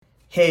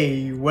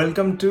Hey,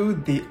 welcome to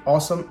the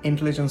Awesome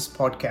Intelligence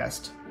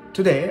Podcast.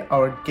 Today,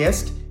 our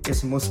guest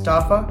is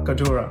Mustafa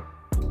Kadura.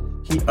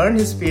 He earned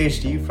his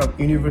PhD from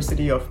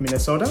University of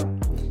Minnesota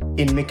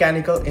in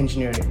mechanical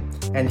engineering,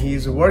 and he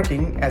is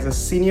working as a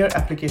senior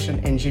application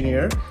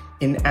engineer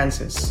in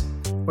ANSYS,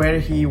 where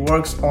he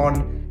works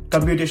on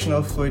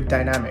computational fluid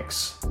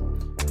dynamics.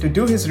 To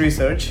do his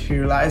research, he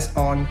relies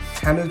on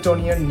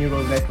Hamiltonian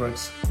neural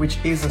networks, which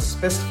is a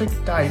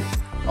specific type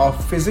of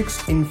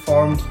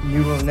physics-informed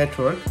neural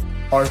network,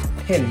 or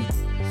PIN.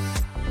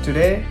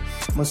 Today,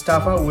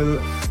 Mustafa will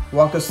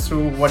walk us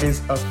through what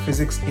is a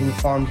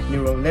physics-informed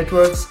neural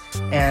networks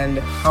and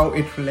how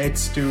it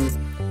relates to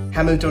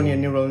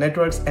Hamiltonian neural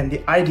networks and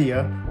the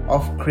idea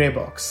of gray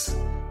box.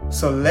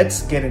 So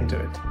let's get into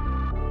it.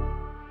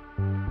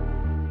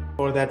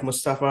 For that,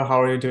 Mustafa,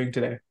 how are you doing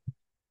today?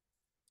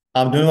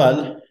 I'm doing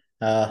well.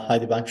 Hi,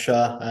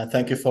 Dipansha.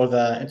 Thank you for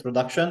the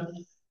introduction.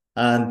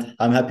 And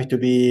I'm happy to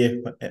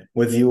be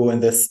with you in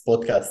this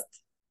podcast.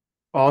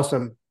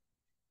 Awesome.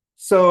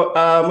 So,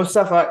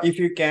 Mustafa, if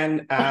you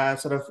can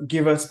sort of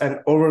give us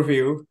an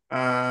overview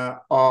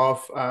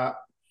of,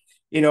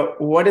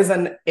 what is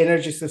an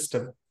energy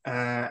system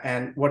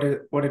and what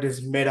it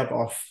is made up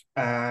of,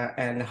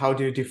 and how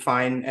do you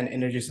define an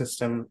energy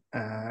system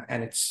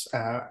and its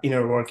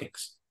inner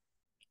workings?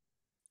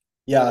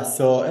 Yeah,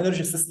 so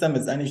energy system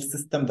is any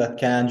system that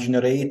can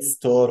generate,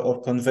 store,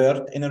 or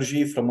convert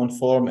energy from one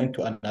form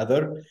into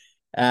another.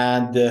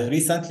 And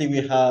recently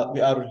we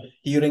are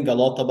hearing a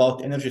lot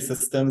about energy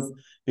systems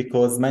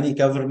because many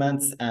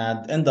governments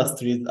and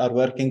industries are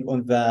working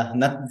on the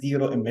net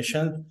zero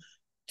emissions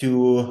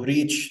to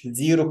reach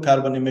zero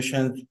carbon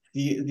emissions,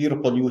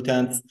 zero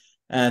pollutants,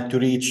 and to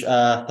reach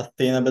a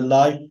sustainable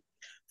life.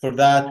 For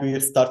that, we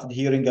started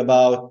hearing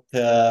about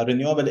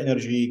renewable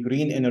energy,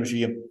 green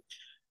energy.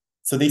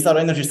 So these are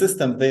energy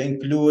systems. They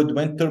include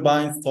wind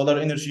turbines, solar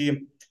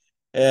energy,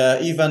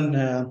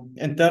 even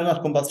internal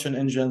combustion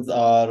engines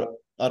are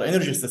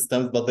energy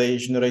systems, but they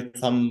generate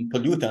some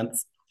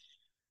pollutants.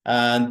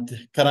 And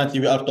currently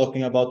we are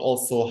talking about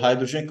also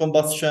hydrogen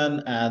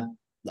combustion, and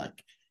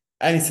like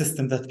any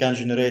system that can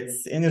generate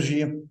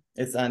energy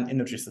is an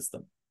energy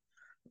system.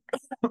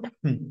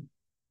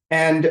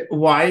 And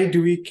why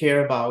do we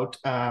care about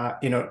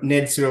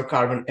net zero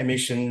carbon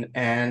emission,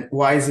 and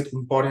why is it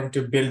important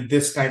to build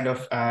this kind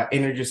of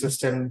energy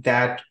system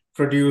that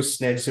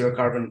produce net zero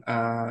carbon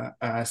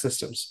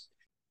systems?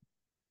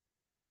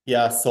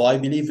 Yeah, so I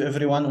believe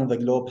everyone on the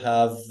globe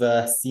have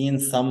seen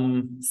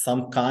some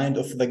kind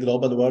of the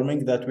global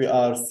warming that we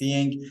are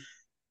seeing.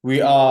 We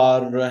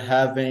are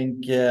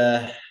having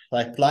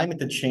like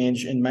climate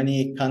change in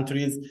many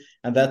countries,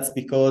 and that's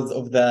because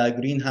of the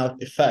greenhouse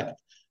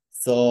effect.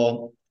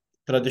 So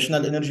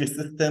traditional energy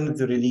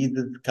systems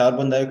releases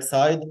carbon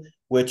dioxide,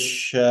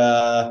 which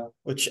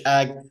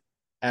acts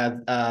as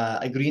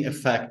a green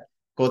effect,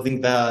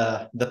 causing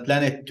the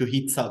planet to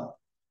heat up.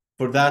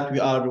 For that, we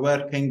are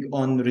working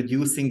on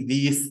reducing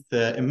these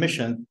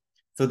emissions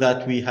so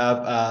that we have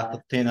a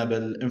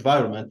sustainable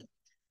environment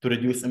to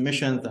reduce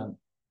emissions and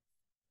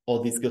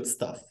all these good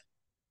stuff.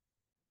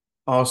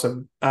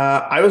 Awesome.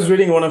 I was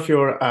reading one of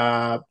your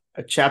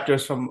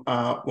chapters from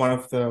one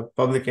of the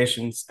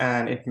publications,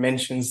 and it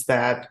mentions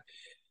that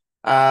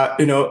an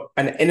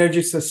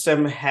energy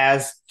system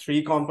has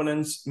three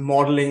components: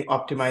 modeling,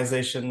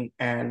 optimization,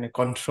 and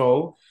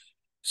control.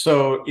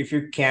 So if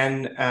you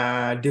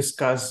can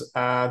discuss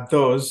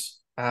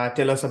those,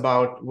 tell us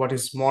about what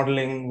is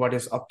modeling, what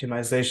is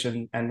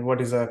optimization, and what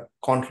is a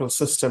control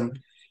system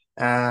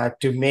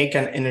to make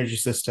an energy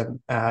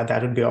system.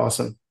 That would be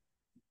awesome.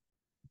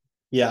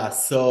 Yeah,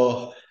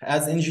 so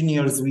as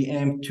engineers, we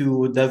aim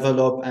to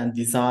develop and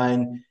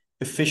design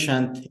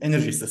efficient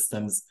energy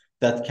systems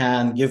that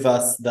can give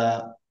us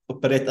the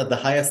operate at the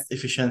highest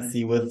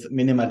efficiency with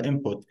minimal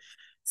input.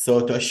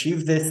 So to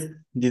achieve this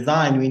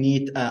design, we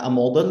need a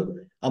model.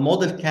 A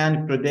model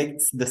can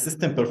predict the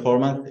system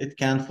performance. It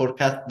can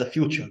forecast the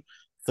future.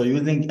 So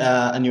using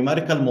a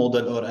numerical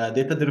model or a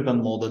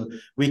data-driven model,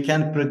 we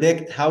can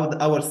predict how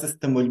our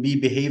system will be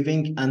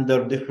behaving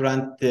under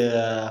different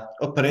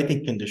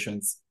operating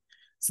conditions.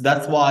 So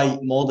that's why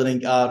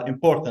modeling are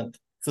important,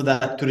 so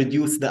that to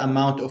reduce the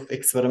amount of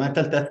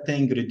experimental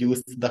testing,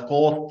 reduce the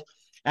cost,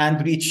 and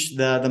reach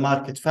the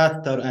market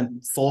faster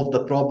and solve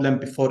the problem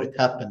before it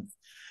happens.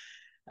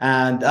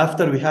 And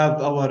after we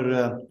have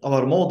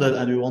our model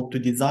and we want to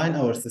design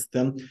our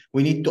system,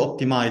 we need to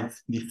optimize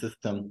the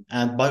system.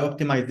 And by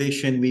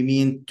optimization, we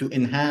mean to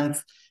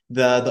enhance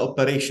the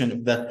operation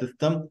of that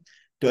system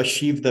to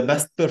achieve the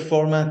best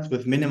performance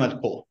with minimal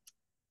cost.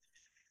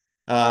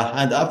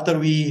 And after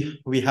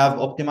we have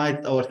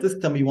optimized our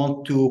system, we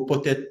want to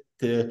put it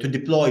to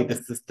deploy the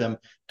system,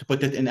 to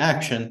put it in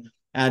action.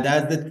 And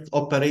as it's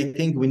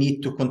operating, we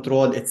need to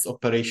control its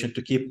operation,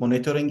 to keep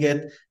monitoring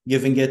it,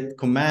 giving it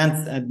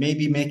commands, and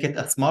maybe make it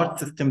a smart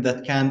system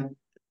that can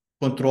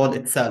control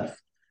itself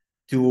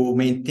to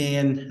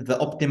maintain the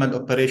optimal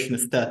operation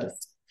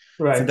status.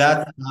 So Right.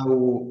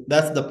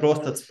 that's the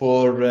process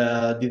for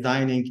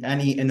designing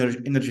any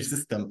energy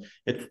system.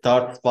 It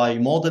starts by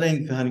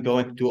modeling, then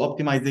going to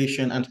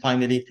optimization, and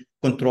finally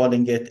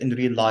controlling it in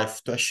real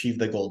life to achieve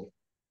the goal.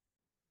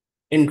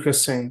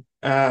 Interesting.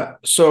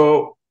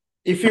 So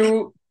if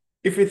you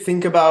if you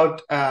think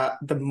about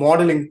the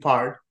modeling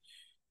part,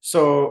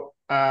 so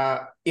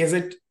is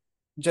it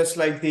just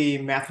like the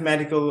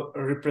mathematical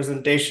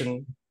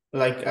representation,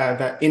 like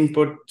the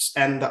inputs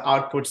and the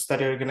outputs that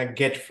you're gonna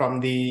get from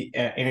the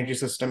energy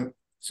system?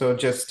 So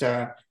just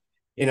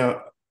you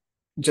know,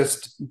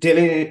 just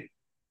dealing,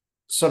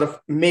 sort of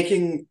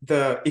making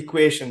the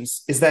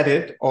equations. Is that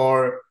it,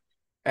 or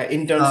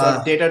in terms of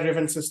Uh,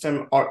 data-driven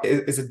system, or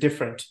is it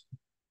different?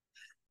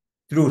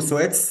 True. So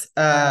it's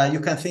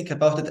you can think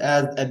about it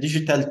as a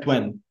digital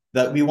twin,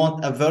 that we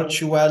want a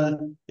virtual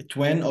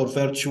twin or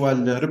virtual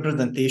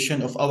representation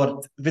of our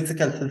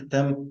physical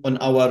system on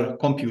our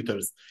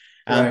computers.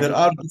 And there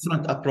Right. are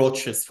different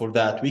approaches for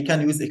that. We can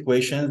use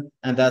equations,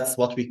 and that's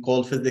what we call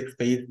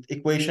physics-based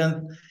equations.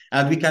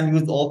 And we can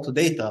use also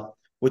data,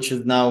 which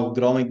is now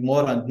growing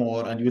more and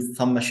more, and use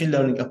some machine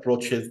learning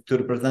approaches to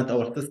represent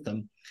our system.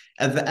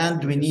 At the end,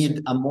 we need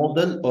Interesting. a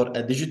model or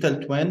a digital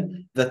twin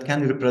that can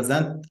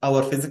represent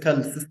our physical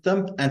system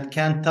and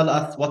can tell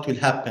us what will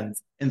happen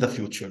in the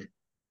future.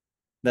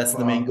 That's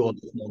the main Wow. goal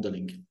of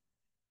modeling.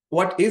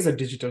 What is a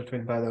digital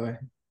twin, by the way?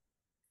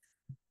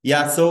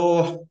 Yeah, so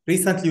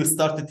recently we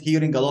started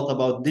hearing a lot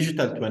about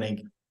digital twinning.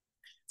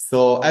 So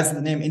as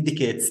the name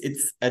indicates,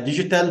 it's a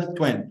digital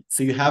twin. So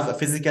you have a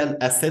physical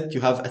asset,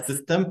 you have a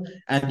system,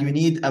 and you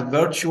need a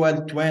virtual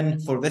twin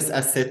for this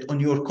asset on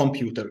your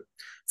computer.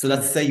 So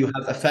let's Hmm. say you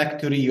have a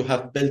factory, you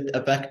have built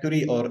a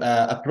factory or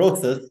a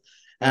process,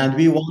 and Hmm.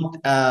 we want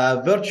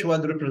a virtual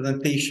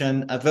representation,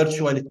 a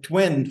virtual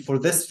twin for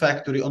this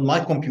factory on my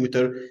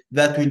computer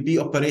that will be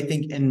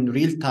operating in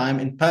real time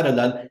in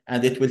parallel, and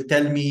it will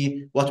tell me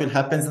what will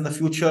happen in the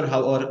future,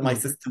 how my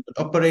Hmm. system will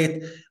operate,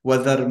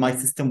 whether my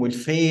system will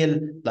fail,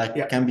 like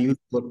Yeah. can be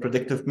used for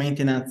predictive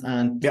maintenance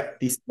and Yeah.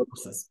 these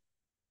purposes.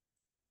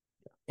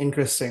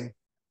 Interesting.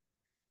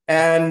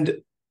 And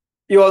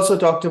you also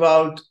talked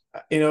about,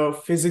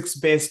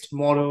 physics-based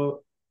model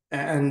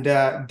and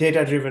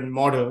data-driven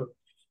model.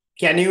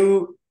 Can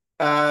you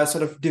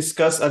sort of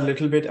discuss a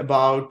little bit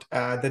about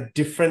the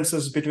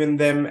differences between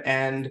them,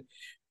 and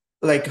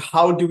like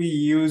how do we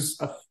use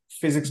a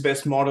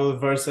physics-based model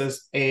versus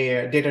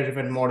a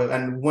data-driven model,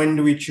 and when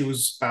do we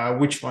choose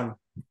which one?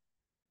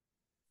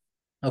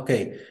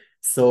 Okay,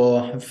 so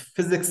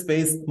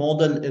physics-based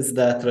model is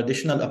the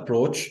traditional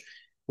approach,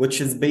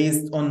 which is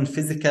based on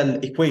physical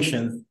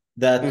equations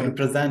that Mm.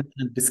 represent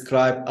and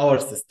describe our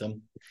system.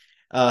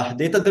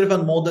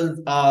 Data-driven models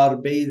are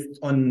based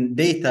on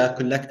data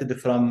collected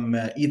from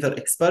either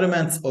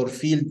experiments or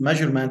field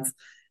measurements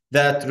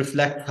that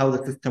reflect how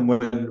the system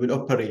will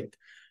operate.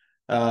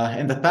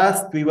 In the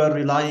past, we were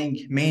relying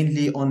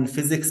mainly on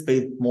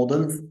physics-based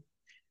models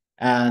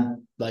and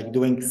like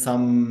doing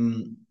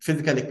some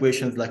physical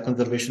equations like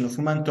conservation of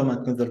momentum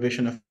and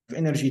conservation of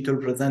energy to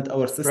represent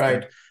our system.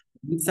 Right.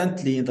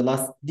 Recently, in the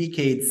last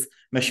decades,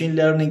 machine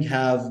learning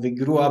have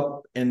grew up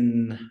in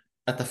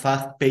at a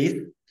fast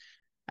pace,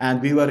 and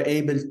we were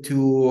able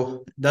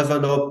to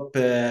develop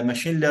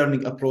machine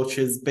learning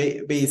approaches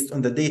based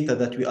on the data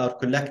that we are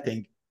collecting.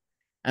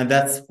 And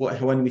that's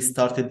when we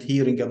started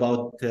hearing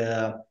about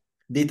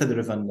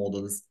data-driven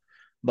models.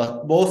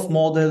 But both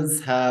models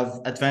have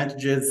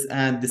advantages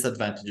and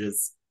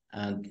disadvantages,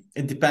 and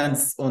it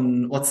depends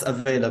on what's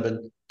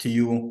available to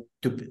you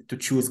to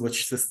choose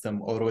which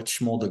system or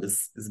which model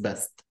is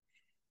best.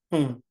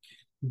 Hmm.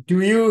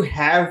 Do you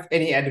have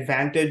any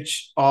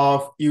advantage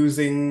of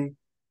using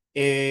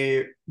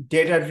a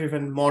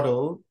data-driven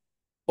model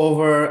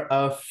over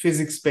a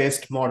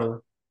physics-based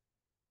model?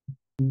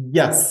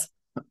 Yes.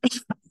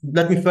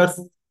 Let me first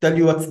tell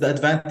you what's the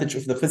advantage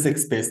of the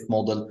physics-based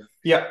model.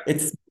 Yeah.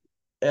 It's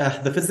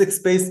the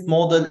physics-based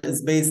model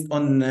is based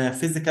on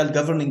physical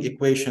governing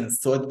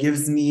equations, so it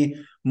gives me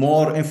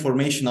more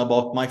information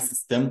about my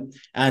system,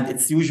 and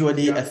it's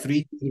usually a Yeah.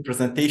 3D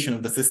representation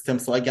of the system,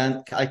 so I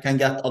can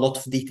get a lot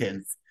of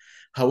details.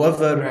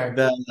 However, Right.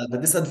 the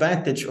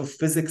disadvantage of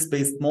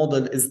physics-based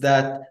model is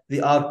that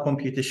they are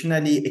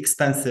computationally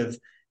expensive.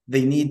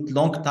 They need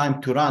long time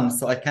to run,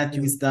 so I can't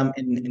Hmm. use them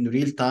in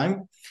real time.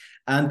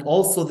 And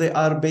also, they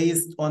are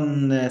based on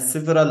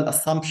several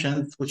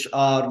assumptions, which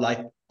are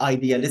like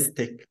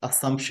idealistic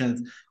assumptions.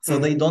 So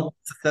Hmm. they don't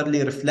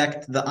necessarily reflect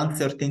the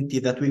uncertainty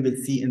that we will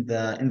see in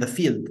the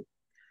field.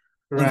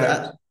 On Right.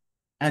 the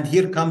and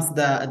here comes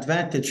the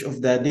advantage of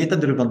the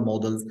data-driven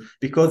models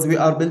because we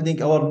are building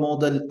our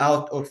model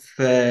out of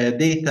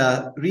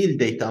data, real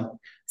data.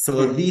 So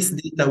Hmm. these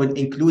data will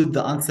include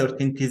the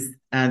uncertainties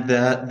and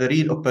the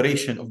real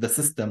operation of the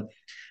system.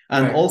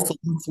 And Right. also,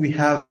 since we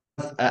have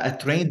a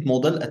trained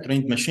model, a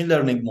trained machine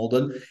learning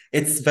model,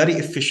 it's very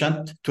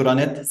efficient to run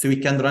it. So we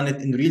can run it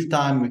in real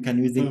time. We can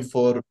use it Hmm.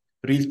 for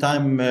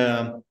real-time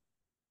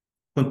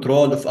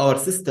control of our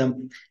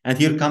system. And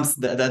here comes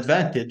the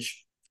advantage.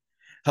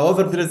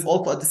 However, there is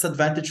also a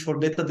disadvantage for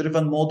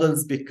data-driven models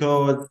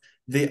because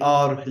they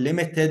are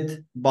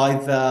limited by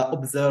the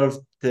observed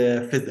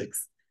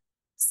physics.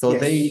 So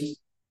they, Yes.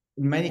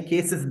 in many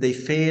cases, they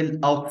fail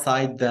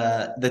outside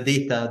the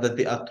data that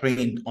they are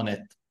trained on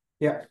it.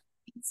 Yeah.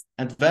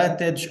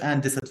 Advantage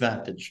and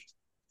disadvantage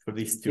for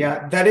these two.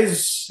 Yeah, that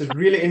is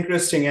really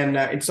interesting, and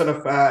it sort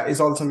of is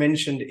also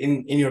mentioned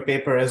in your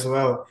paper as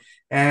well.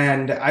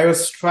 And I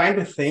was trying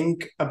to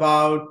think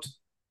about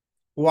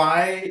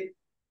why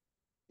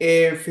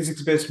a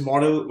physics-based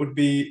model would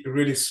be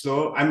really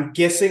slow. I'm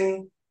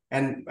guessing,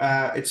 and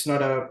it's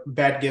not a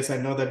bad guess. I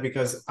know that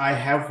because I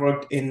have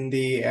worked in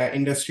the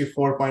Industry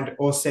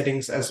 4.0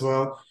 settings as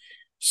well.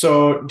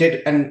 So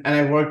and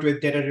I worked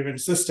with data-driven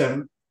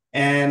system,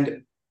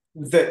 and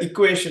the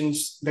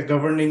equations, the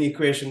governing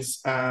equations,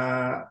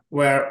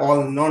 were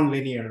all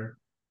non-linear,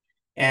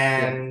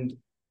 Yeah. and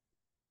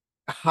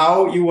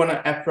how you want to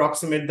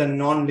approximate the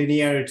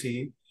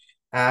non-linearity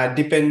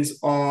depends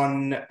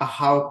on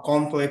how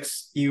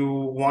complex you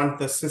want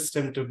the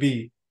system to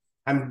be.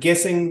 I'm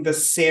guessing the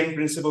same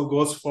principle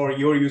goes for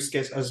your use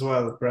case as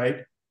well, right?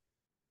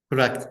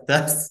 Correct.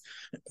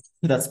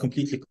 That's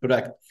completely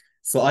correct.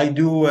 So I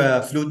do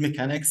fluid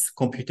mechanics,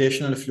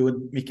 computational fluid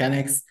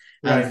mechanics,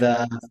 and Right. the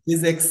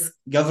physics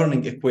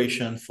governing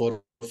equation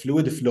for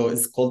fluid flow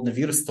is called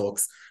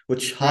Navier-Stokes,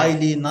 which Right.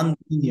 highly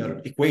non-linear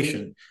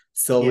equation.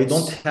 So we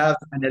don't Yes. have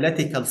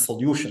analytical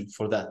solution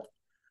for that.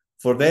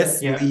 For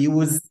this, we Yeah.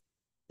 use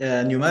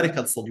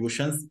numerical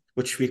solutions,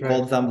 which we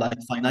call Right. them like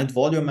finite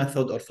volume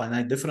method or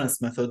finite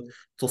difference method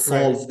to Right.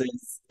 solve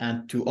this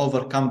and to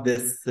overcome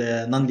this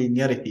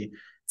non-linearity.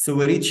 So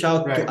we reach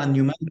out to Right. a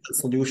numerical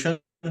solution,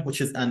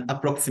 which is an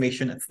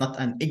approximation. It's not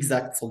an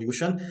exact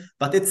solution,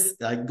 but it's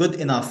good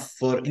enough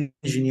for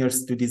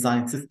engineers to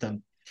design system.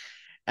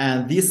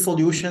 And these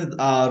solutions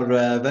are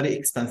very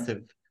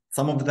expensive.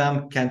 Some of them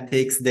can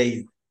take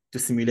days to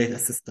simulate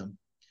a system.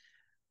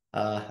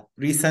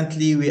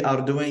 Recently, we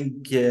are doing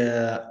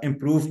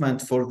improvement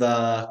for the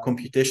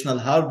computational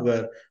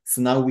hardware.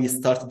 So now we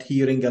started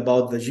hearing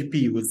about the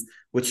GPUs,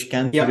 which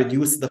can Yeah.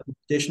 reduce the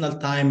computational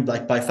time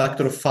like by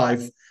factor of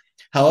 5.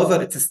 However,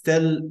 it's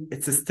still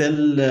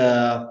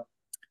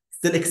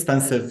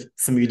expensive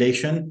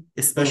simulation, Mm.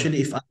 especially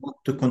if I want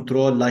to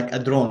control like a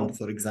drone,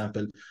 for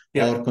example,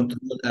 Yeah. or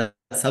control a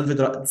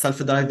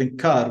self-driving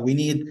car. We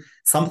need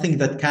something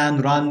that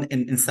can run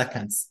in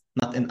seconds,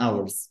 not in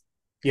hours.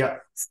 Yeah.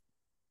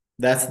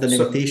 That's the So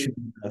limitation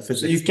of so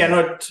you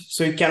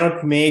physics-based. cannot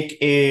make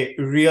a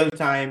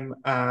real-time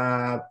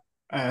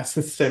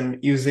system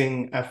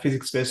using a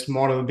physics-based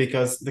model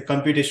because the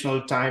computational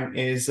time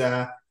is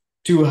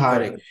too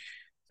high. Correct.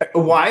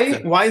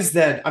 Why is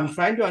that? I'm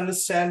trying to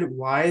understand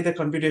why the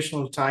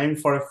computational time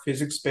for a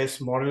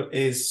physics-based model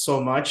is so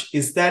much.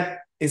 Is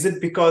it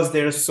because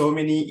there are so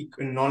many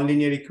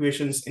nonlinear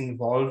equations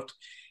involved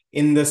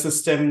in the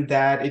system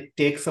that it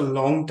takes a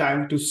long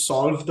time to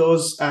solve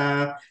those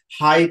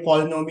high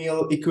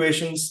polynomial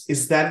equations?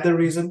 Is that the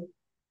reason?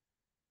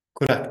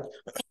 Correct.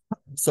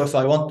 So if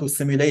I want to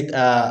simulate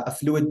a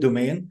fluid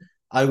domain,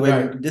 I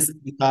will Right,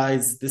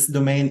 discretize this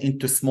domain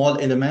into small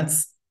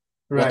elements,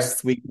 what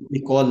right, we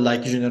call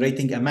like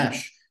generating a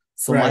mesh.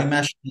 So my right,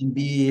 mesh can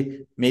be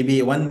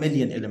maybe 1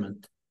 million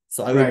element.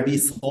 So I will right, be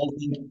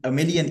solving a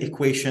million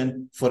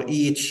equation for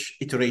each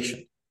iteration.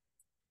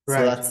 So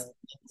right. that's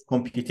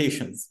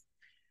computations.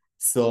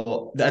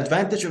 So the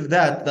advantage of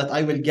that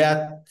I will get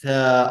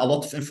a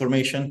lot of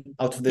information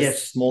out of this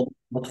Yes, small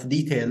lot of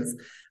details,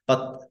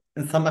 but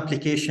in some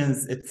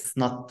applications it's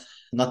not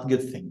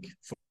good thing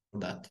for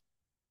that.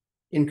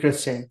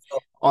 interesting.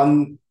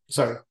 So,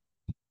 Sorry.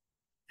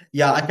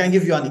 yeah, I can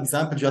give you an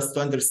example just to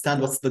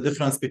understand what's the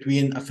difference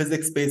between a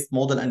physics-based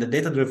model and a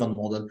data-driven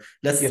model.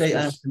 Let's Yes, say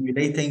I'm please.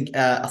 simulating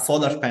a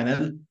solar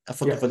panel, a Yeah,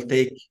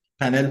 photovoltaic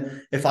panel.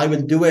 If I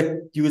will do it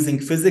using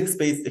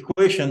physics-based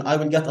equation, I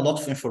will get a lot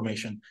of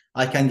information.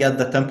 I can get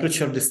the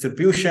temperature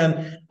distribution,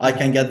 I yeah,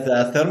 can get the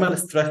thermal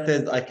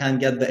stresses, I can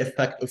get the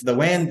effect of the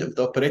wind, of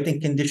the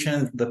operating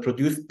conditions, the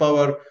produced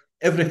power.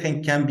 Everything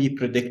can be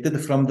predicted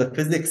from the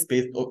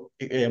physics-based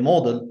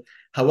model. yeah.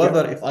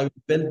 However, if I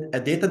build a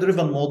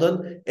data-driven model,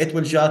 it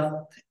will just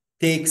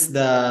takes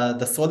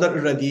the solar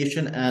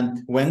irradiation and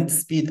wind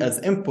speed as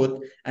input,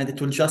 and it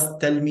will just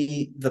tell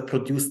me the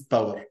produced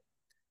power.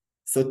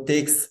 So it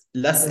takes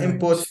less Right.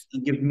 inputs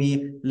and give me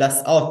less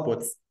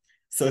outputs.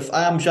 So if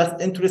I am just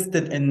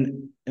interested in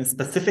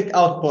specific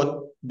output,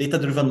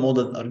 data-driven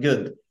models are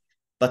good.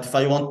 But if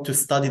I want to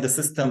study the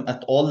system at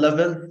all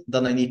levels,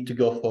 then I need to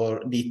go for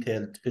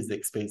detailed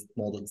physics-based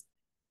models.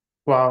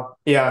 Wow.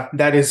 Yeah,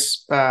 that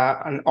is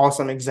an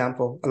awesome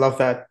example. I love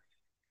that.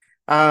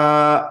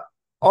 Uh,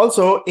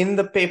 Also, in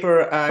the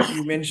paper,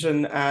 you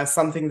mentioned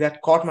something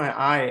that caught my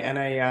eye, and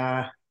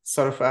I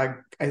sort of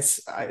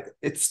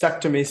it stuck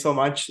to me so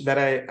much that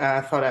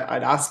I thought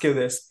I'd ask you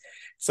this.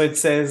 So it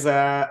says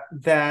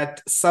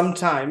that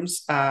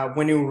sometimes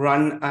when you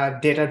run a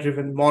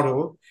data-driven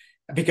model,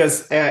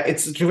 because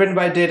it's driven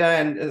by data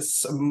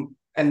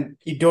and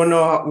you don't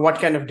know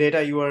what kind of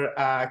data you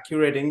are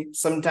curating,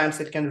 sometimes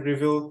it can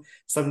reveal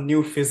some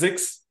new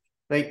physics.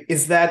 Like,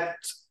 is that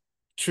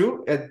true?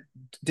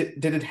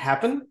 Did it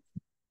happen?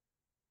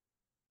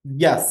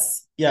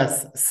 Yes, yes.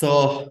 So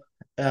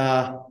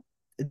uh,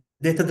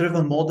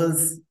 data-driven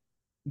models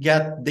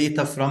get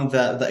data from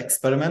the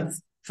experiments,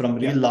 from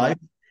Yeah. real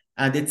life,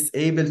 and it's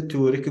able to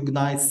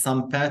recognize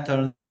some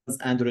patterns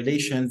and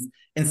relations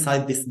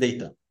inside this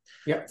data.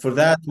 Yeah. For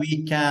that,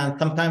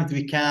 sometimes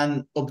we can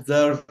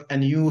observe a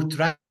new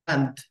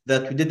trend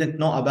that we didn't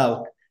know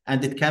about,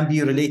 and it can be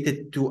related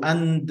to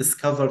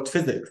undiscovered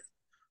physics.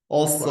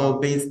 Also, Wow.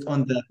 based on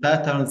the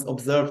patterns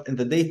observed in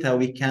the data,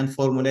 we can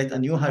formulate a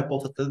new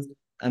hypothesis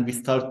and we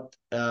start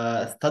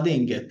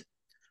studying it.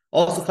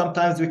 Also,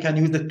 sometimes we can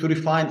use it to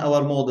refine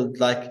our models,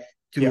 like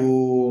Yeah.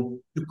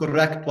 to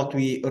correct what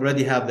we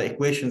already have, the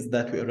equations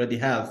that we already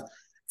have.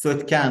 So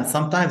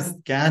sometimes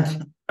it can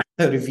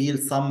reveal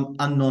some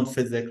unknown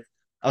physics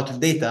out of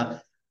data,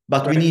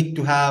 but we Right. need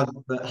to have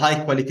high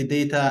quality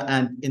data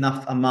and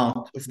enough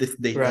amount of this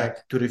data Right.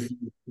 to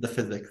reveal the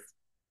physics.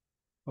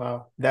 Wow,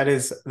 that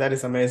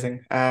is amazing.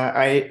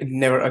 It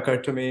never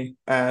occurred to me.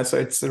 So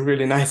it's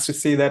really nice to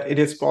see that it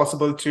is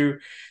possible to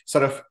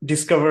sort of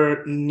discover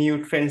new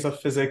trends of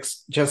physics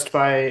just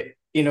by,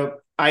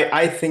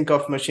 I think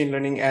of machine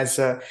learning as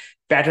a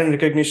pattern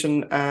recognition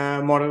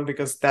model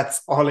because that's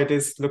all it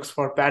is, looks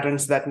for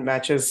patterns that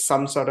matches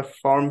some sort of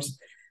forms.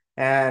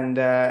 And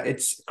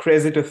it's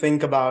crazy to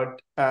think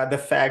about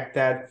the fact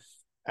that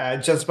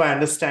just by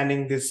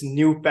understanding these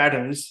new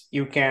patterns,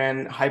 you can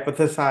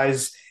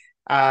hypothesize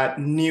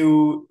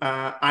new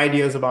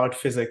ideas about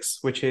physics,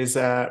 which is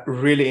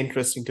really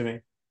interesting to me.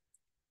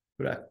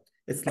 Correct.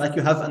 It's like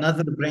you have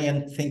another brain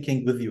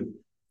thinking with you.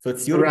 So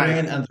it's your Right,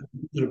 brain and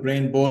your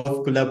brain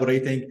both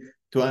collaborating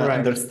to right,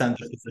 understand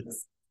the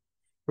physics.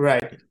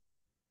 right.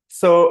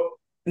 So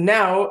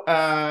now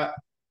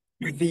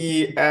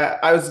the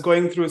I was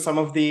going through some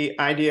of the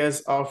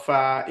ideas of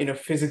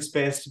physics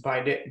based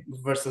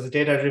versus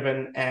data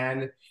driven,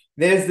 and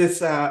there's this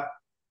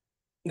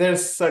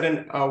there's certain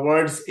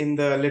words in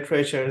the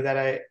literature that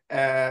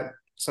I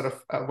sort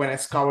of when I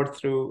scoured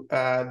through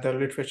the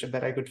literature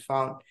that I could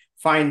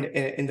find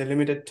in the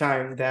limited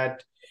time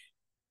that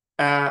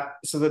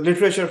so the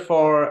literature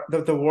for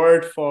the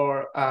word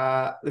for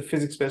the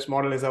physics-based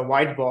model is a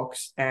white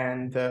box,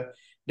 and the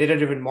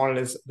data-driven model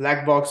is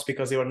black box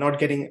because you are not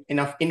getting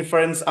enough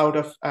inference out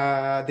of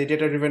the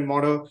data-driven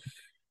model.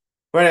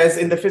 Whereas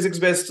in the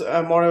physics-based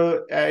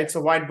model, it's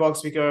a white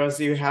box because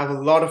you have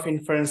a lot of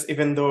inference,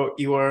 even though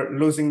you are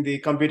losing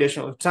the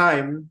computational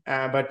time,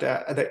 but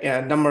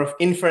the number of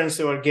inference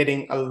you are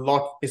getting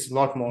is a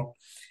lot more.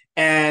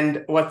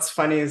 And what's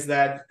funny is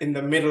that in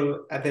the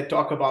middle, they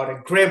talk about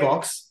a gray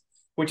box,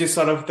 which is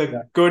sort of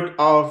the good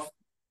of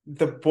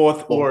the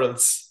both Oh,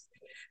 worlds.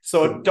 So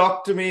true.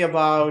 talk to me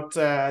about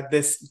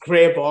this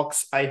gray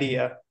box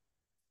idea.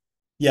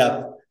 Yeah.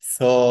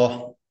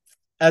 So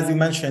as you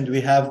mentioned,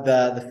 we have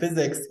the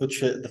physics,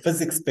 the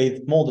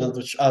physics-based models,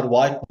 which are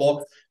white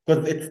box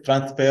because it's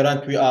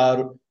transparent. We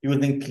are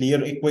using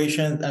clear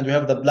equations, and we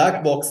have the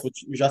black box, which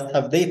we just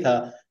have data.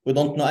 We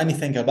don't know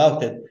anything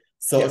about it.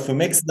 So Yeah. if we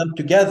mix them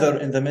together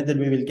in the middle,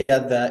 we will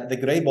get the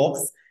gray box.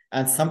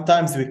 And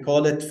sometimes we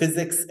call it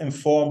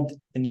physics-informed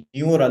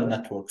neural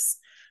networks.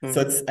 So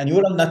Mm. it's a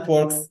neural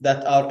networks that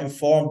are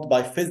informed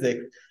by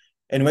physics,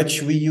 in which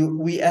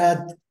we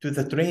add to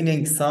the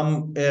training some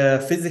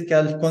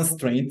physical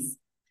constraints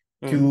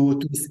Mm. to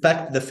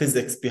respect the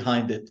physics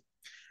behind it.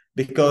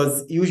 Because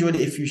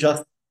usually, if you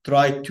just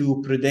try to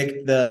predict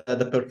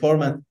the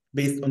performance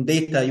based on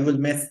data, you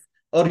will miss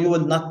or you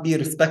will not be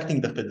respecting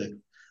the physics.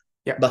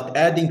 Yeah. But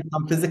adding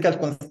some physical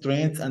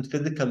constraints and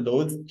physical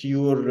loads to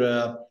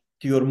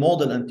your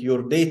model and to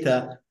your data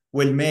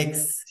will make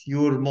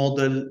your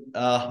model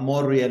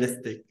more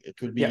realistic. It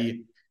will Yeah. be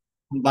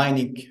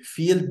combining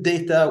field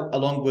data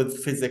along with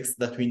physics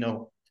that we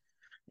know.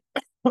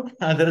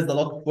 And there is a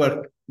lot of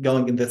work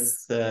going in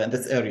this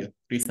area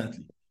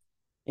recently.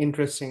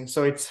 Interesting. So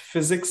it's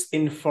physics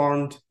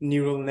informed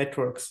neural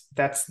networks.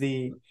 That's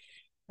the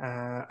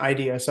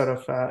idea, sort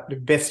of the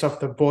best of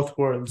the both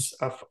worlds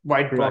of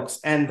white Correct. box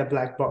and the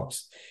black box.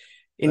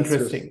 That's true.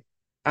 Interesting.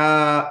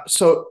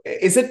 So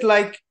is it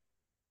like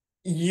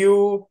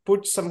you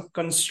put some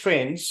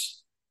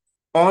constraints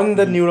on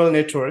the Mhm. neural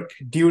network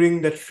during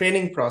the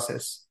training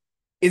process?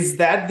 Is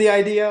that the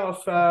idea of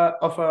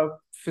a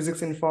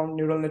physics informed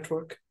neural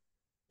network?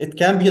 It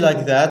can be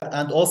like that.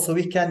 And also,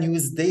 we can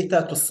use data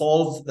to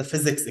solve the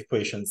physics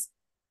equations.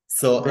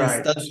 So Right.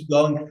 instead of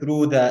going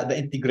through the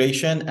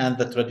integration and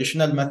the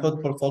traditional method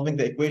for solving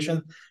the equation,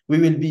 we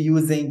will be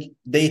using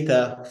data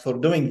for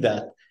doing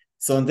that.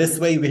 So in this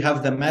way, we have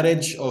the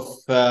marriage of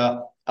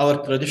our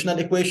traditional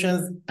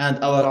equations and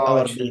our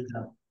Gotcha. data.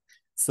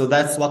 So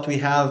that's what we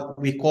have.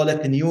 We call it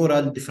a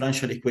neural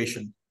differential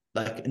equation,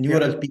 like Yeah.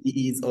 neural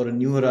PDEs or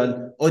neural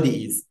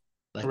ODEs.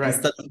 Like Right.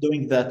 instead of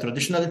doing the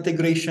traditional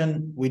integration,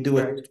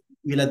 Right.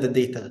 we let the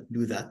data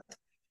do that.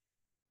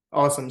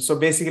 Awesome. So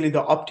basically,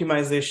 the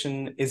optimization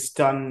is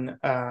done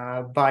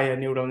by a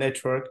neural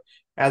network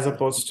as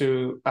opposed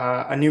to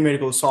a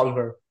numerical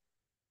solver.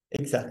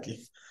 Exactly.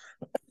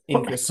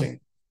 Interesting.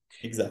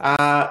 Exactly.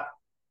 Uh,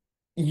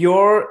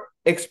 your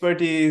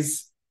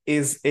expertise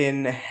is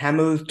in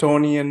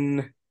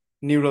Hamiltonian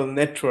neural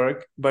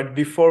network, but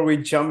before we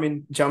jump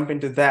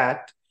into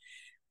that,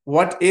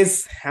 what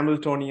is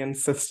Hamiltonian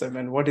system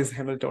and what is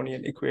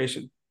Hamiltonian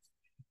equation?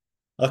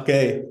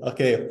 Okay.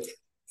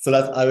 So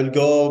that I will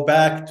go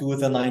back to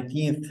the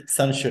 19th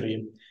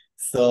century.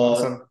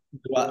 Awesome.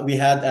 So we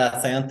had a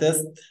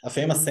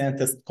famous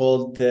scientist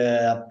called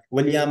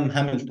William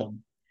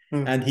Hamilton,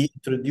 Hmm. and he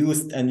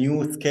introduced a new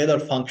scalar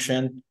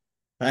function,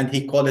 and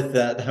he called it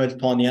the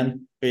Hamiltonian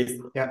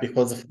Yeah.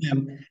 because of him,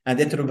 and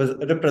it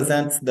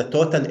represents the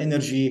total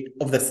energy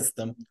of the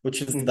system, which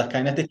is Hmm. the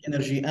kinetic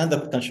energy and the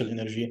potential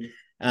energy.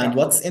 And Yeah.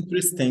 what's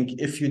interesting,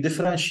 if you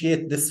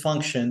differentiate this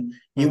function,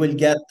 you Hmm. will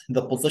get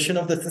the position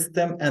of the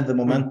system and the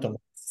Hmm. momentum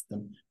of the system,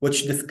 which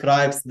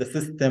describes the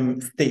system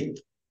state.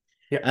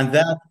 Yeah. And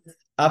then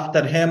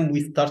after him, we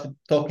started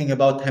talking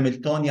about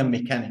Hamiltonian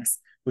mechanics,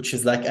 which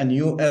is like a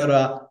new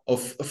era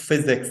of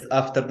physics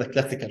after the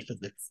classical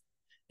physics.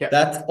 Yeah.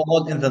 That's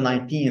all in the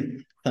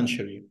 19th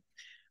century.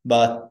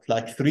 But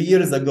like 3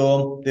 years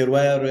ago, there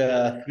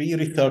were three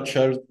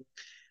researchers.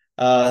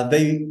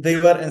 They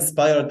were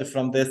inspired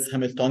from this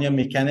Hamiltonian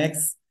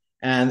mechanics,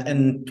 and in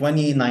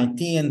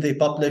 2019 they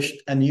published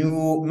a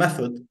new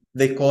method.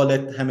 They call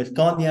it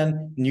Hamiltonian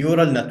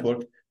neural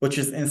network, which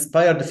is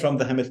inspired from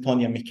the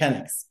Hamiltonian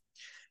mechanics.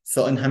 So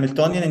in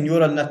Hamiltonian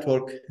neural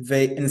network,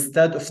 they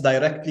instead of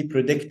directly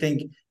predicting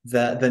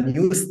the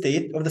new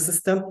state of the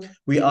system,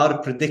 we are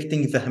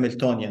predicting the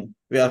Hamiltonian.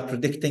 We are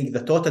predicting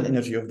the total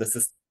energy of the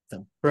system.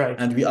 Right.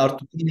 And we are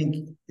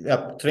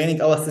training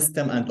our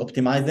system and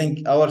optimizing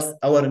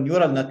our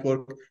neural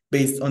network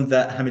based on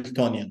the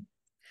Hamiltonian.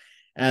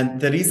 And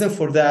the reason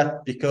for that,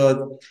 because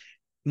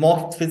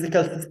most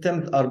physical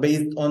systems are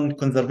based on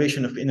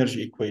conservation of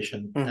energy equation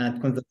Hmm.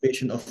 and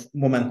conservation of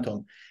momentum.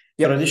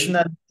 Yeah.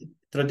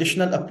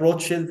 Traditional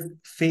approaches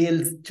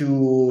fails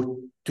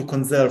to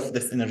conserve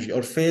this energy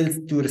or fails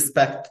to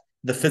respect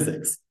the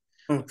physics.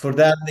 Hmm. For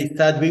that, they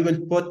said we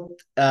will put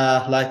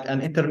like an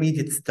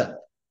intermediate step.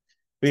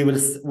 We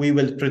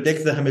will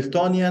predict the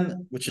Hamiltonian,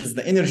 which is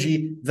the energy.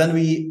 Then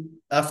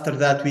after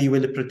that we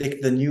will predict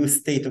the new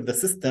state of the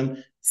system.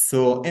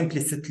 So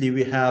implicitly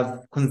we have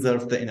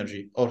conserved the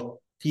energy or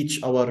teach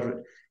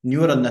our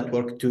neural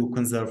network to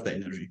conserve the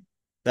energy.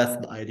 That's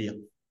the idea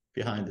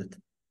behind it.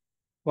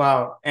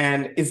 Wow.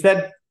 And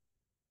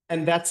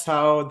that's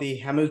how the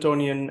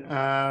Hamiltonian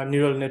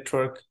neural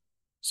network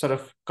sort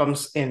of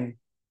comes in.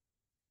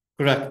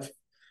 Correct.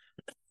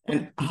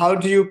 And how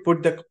do you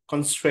put the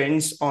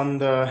constraints on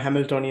the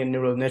Hamiltonian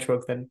neural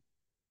network then?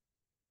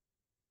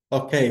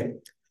 Okay.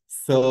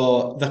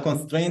 So the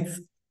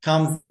constraints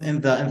comes in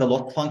the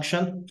loss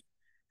function.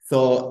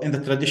 So in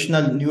the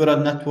traditional neural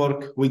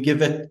network, we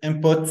give it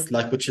inputs,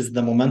 like which is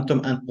the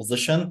momentum and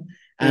position.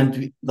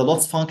 And the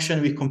loss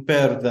function, we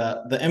compare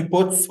the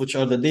inputs, which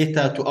are the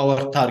data, to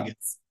our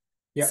targets.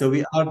 Yeah. So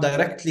we are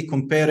directly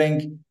comparing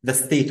the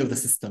state of the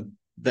system,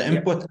 the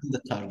input and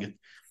the target.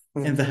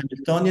 In the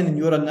Hamiltonian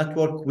neural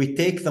network, we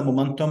take the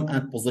momentum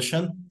and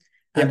position,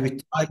 and we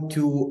try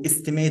to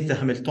estimate the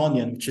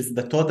Hamiltonian, which is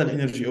the total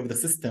energy of the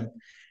system.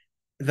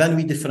 Then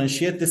we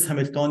differentiate this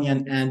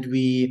Hamiltonian, and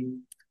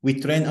we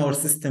train our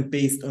system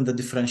based on the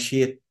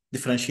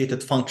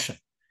differentiated function.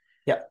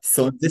 Yeah.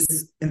 So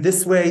in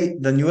this way,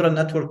 the neural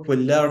network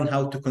will learn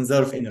how to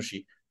conserve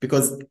energy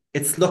because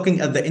it's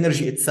looking at the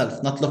energy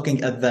itself, not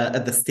looking at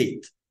the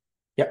state.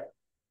 Yeah.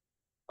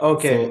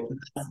 Okay. So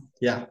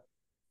yeah.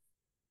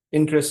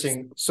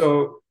 Interesting.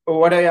 So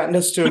what I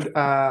understood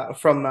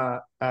from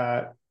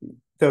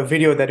the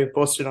video that you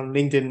posted on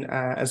LinkedIn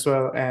as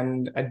well,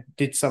 and I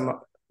did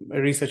some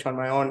research on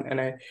my own,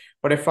 and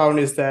what I found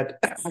is that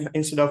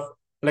instead of,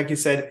 like you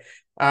said,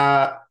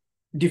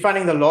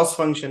 defining the loss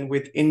function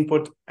with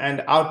input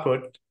and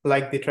output,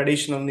 like the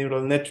traditional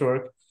neural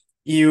network,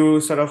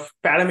 you sort of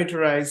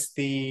parameterize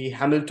the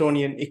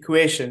Hamiltonian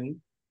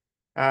equation,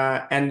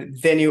 and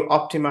then you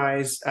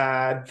optimize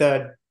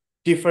the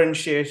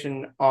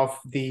differentiation of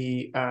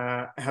the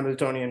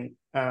Hamiltonian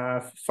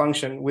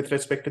function with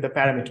respect to the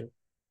parameter,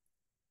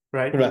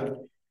 right? Correct.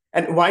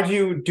 And why do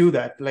you do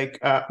that? Like,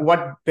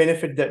 what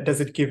benefit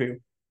does it give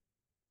you?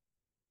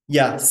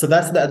 Yeah, so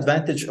that's the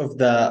advantage of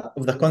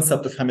the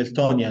concept of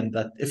Hamiltonian,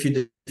 that if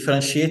you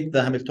differentiate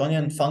the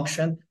Hamiltonian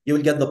function, you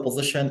will get the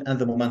position and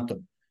the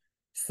momentum.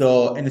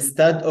 So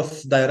instead of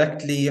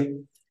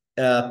directly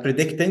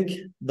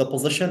predicting the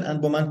position and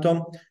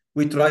momentum,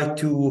 we try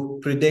to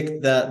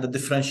predict the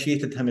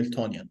differentiated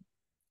Hamiltonian.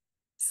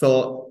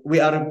 So we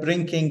are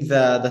bringing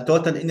the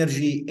total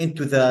energy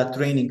into the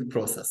training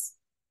process.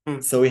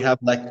 So we have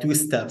like two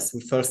steps.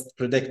 We first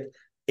predict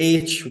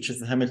H, which is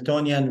the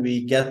Hamiltonian.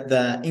 We get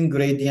the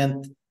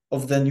ingredient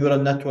of the neural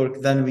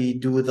network. Then we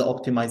do the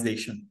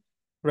optimization.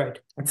 Right.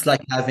 It's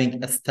like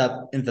having a step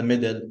in the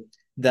middle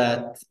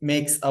that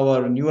makes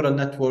our neural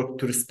network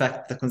to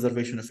respect the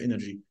conservation of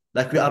energy.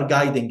 Like we are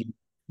guiding you.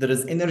 There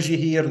is energy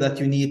here that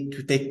you need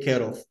to take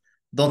care of.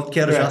 Don't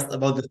care just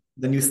about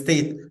the new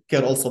state,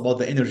 care also about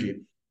the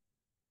energy.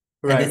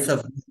 Right. And it's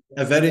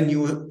a very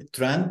new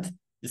trend.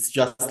 It's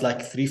just like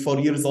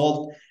 3-4 years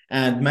old.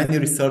 And many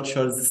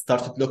researchers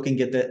started looking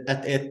at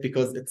it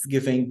because it's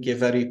giving a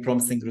very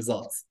promising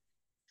results.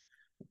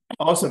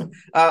 Awesome.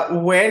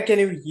 Where can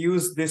you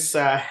use this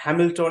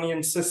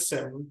Hamiltonian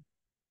system?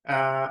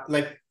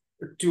 Like,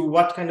 to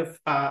what kind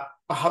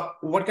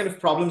of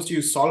problems do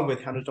you solve with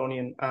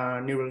Hamiltonian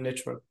neural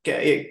network?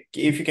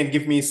 If you can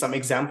give me some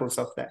examples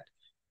of that.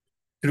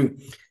 True.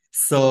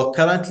 So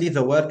currently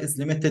the work is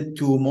limited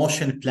to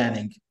motion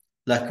planning.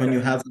 Like when you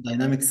have a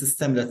dynamic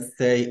system, let's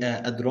say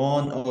a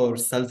drone or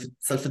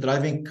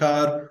self-driving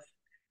car,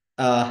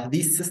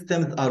 these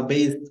systems are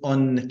based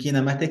on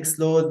kinematics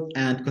laws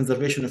and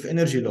conservation of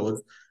energy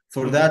laws.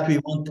 For that, we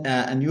want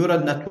a neural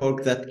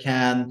network that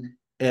can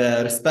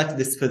respect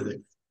this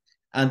physics.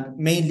 And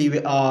mainly we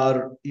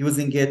are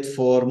using it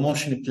for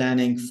motion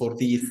planning for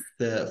these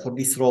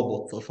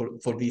robots or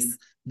for these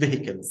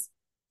vehicles.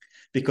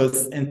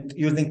 Because in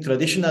using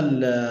traditional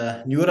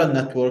neural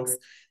networks,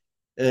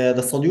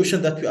 the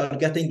solution that we are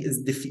getting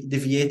is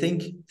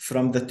deviating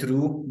from the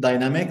true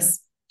dynamics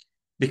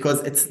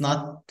because it's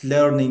not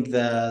learning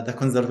the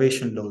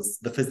conservation laws,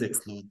 the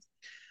physics laws.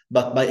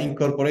 But by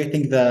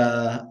incorporating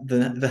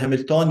the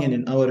Hamiltonian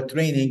in our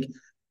training,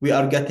 we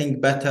are getting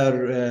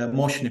better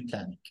motion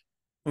planning.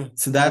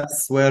 So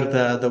that's where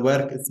the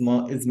work is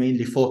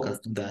mainly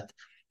focused on that.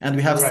 And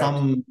we have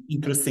some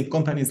interesting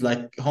companies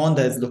like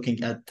Honda is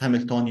looking at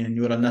Hamiltonian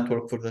neural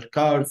network for their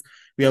cars.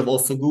 We have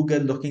also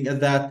Google looking at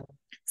that.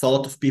 So a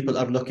lot of people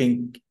are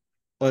looking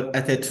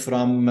at it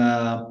from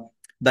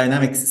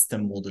dynamic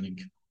system modeling.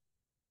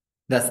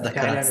 That's the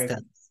current step.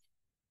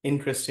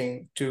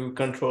 Interesting, to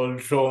control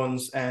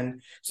drones.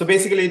 And so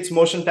basically it's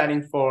motion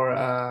planning for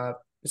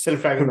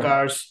self-driving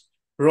cars,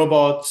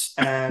 robots,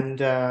 and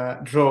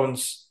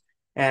drones,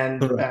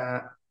 and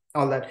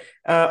all that.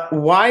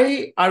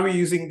 Why are we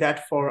using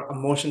that for a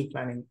motion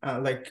planning?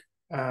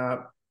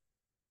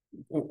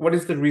 What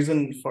is the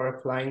reason for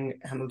applying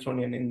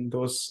Hamiltonian in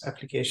those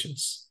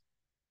applications?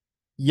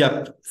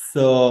 Yep.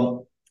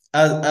 So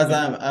as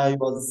I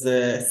was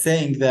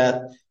saying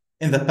that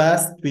in the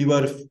past we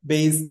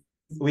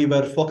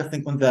were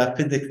focusing on the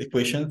physics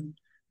equations,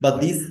 but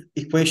these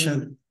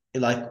equations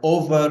like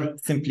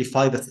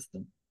oversimplify the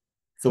system.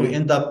 So we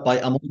end up by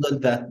a model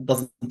that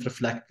doesn't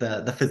reflect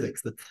the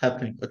physics that's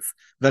happening. It's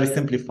very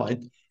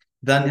simplified.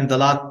 Then in the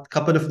last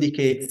couple of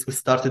decades, we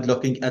started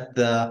looking at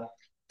the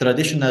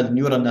traditional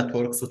neural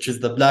networks, which is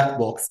the black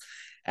box.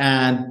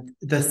 And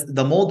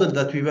the model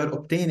that we were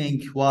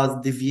obtaining was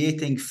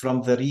deviating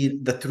from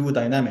the true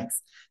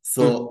dynamics.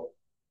 So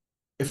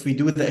if we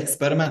do the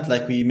experiment,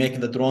 like we make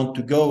the drone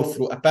to go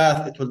through a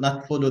path, it will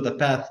not follow the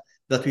path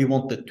that we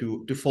wanted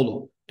to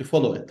follow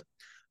it.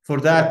 For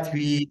that,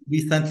 we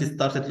recently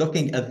started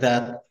looking at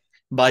that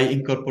by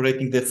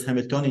incorporating this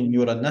Hamiltonian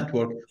neural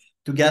network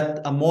to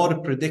get a more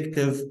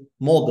predictive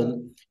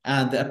model.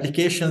 And the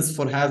applications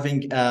for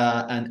having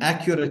an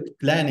accurate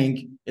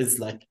planning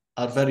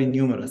are very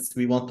numerous.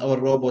 We want our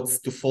robots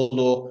to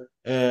follow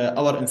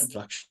our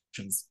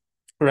instructions.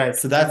 Right.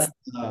 So that's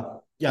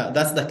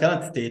the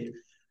current state.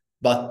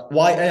 But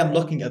why I am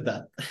looking at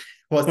that?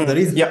 What's the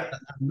reason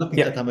I'm looking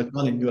at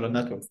Hamiltonian neural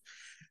networks?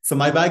 So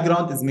my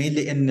background is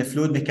mainly in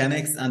fluid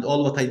mechanics, and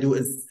all what I do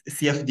is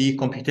CFD,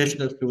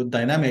 computational fluid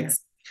dynamics.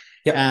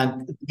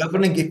 And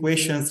governing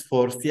equations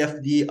for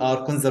CFD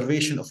are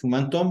conservation of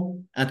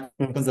momentum and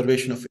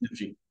conservation of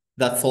energy.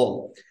 That's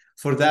all.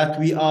 For that,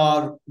 we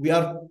are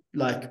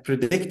like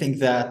predicting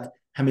that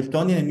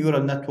Hamiltonian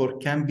neural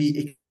network can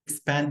be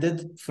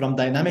expanded from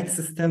dynamic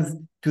systems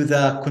to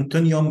the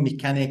continuum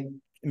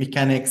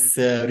mechanics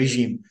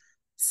regime.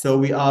 So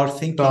we are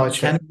thinking,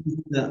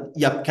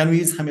 can we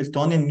use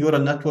Hamiltonian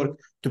neural network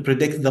to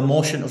predict the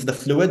motion of the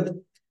fluid?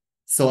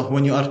 So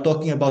when you are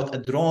talking about a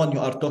drone, you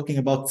are talking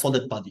about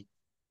solid body,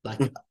 like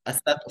a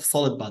set of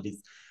solid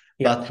bodies.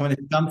 But when it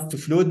comes to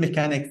fluid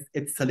mechanics,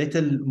 it's a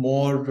little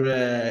more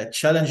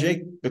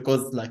challenging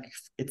because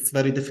it's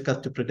very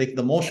difficult to predict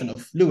the motion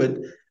of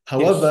fluid.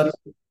 However,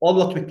 all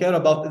what we care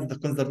about is the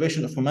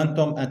conservation of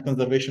momentum and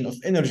conservation of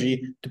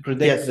energy to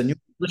predict the new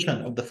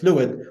position of the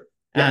fluid.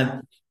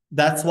 And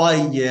that's why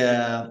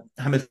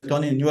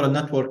Hamiltonian neural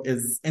network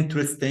is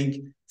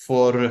interesting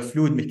for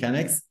fluid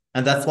mechanics.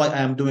 And that's why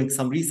I am doing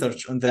some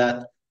research on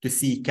that to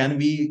see, can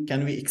we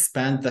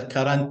expand the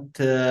current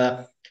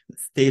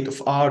state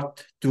of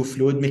art to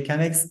fluid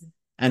mechanics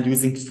and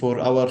using it for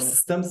our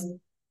systems?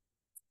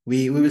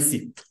 We will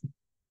see.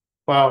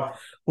 Wow.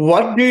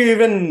 What do you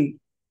even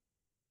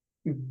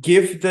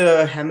give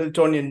the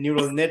Hamiltonian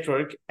neural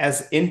network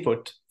as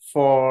input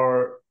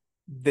for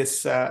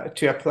this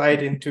to apply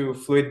it into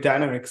fluid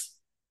dynamics?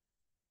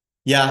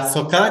 Yeah,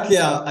 so currently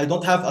I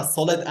don't have a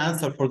solid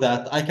answer for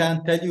that. I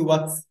can tell you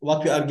what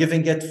we are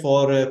giving it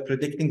for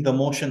predicting the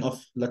motion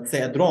of, let's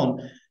say, a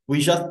drone. We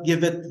just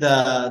give it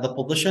the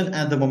position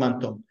and the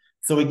momentum.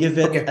 So we give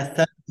it a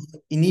set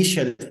of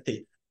initial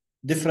states,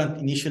 different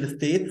initial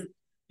states,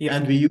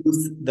 and we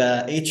use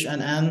the H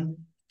and N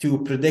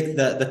to predict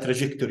the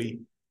trajectory.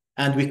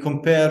 And we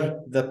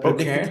compare the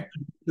predicted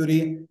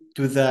trajectory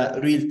to the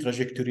real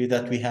trajectory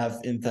that we have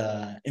in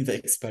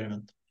the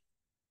experiment.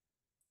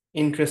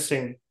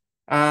 Interesting.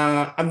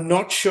 I'm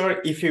not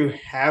sure if you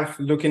have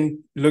looked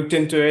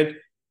into it,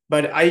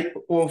 but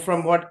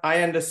from what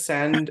I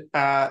understand,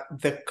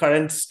 the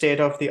current state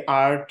of the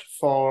art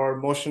for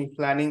motion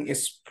planning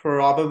is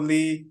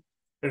probably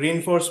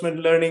reinforcement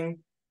learning.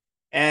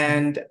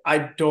 And I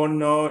don't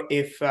know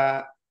if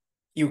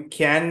you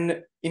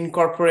can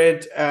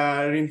incorporate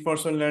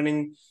reinforcement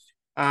learning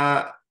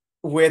uh,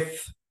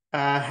 with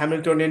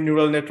Hamiltonian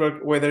neural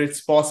network, whether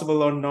it's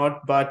possible or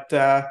not. But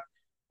do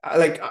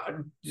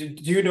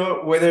you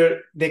know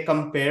whether they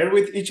compare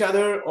with each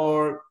other,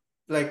 or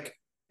like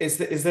is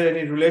there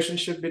any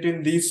relationship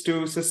between these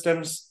two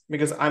systems?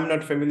 Because I'm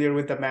not familiar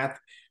with the math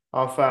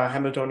of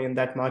Hamiltonian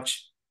that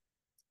much.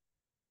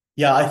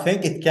 Yeah, I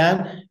think it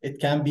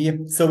can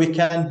be. So we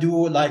can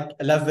do like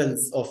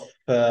levels of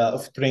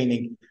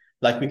training.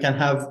 Like we can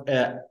have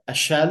a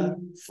shell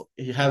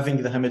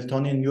having the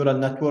Hamiltonian neural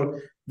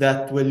network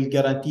that will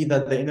guarantee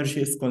that the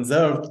energy is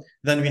conserved.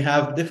 Then we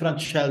have different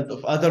shells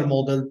of other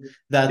models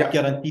that Yeah,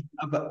 guarantee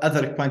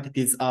other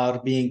quantities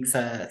are being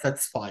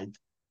satisfied.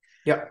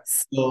 yeah.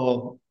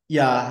 So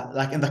yeah,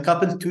 like in the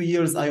couple 2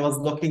 years, I was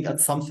looking at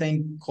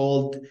something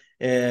called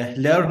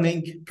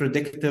learning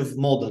predictive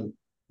model,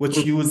 which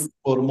Mm, used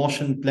for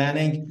motion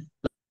planning.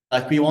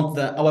 Like we want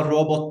our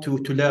robot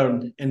to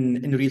learn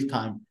in real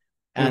time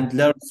mm. and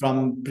learn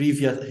from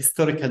previous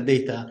historical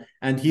data.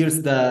 And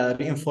here's the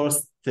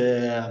reinforced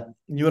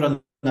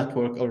neural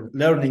network or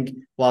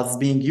learning was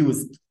being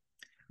used.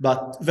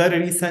 But very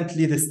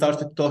recently, they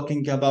started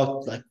talking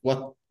about like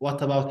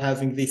what about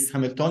having this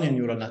Hamiltonian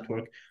neural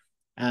network?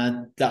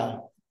 And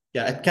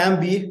yeah,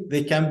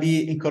 they can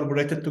be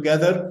incorporated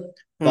together,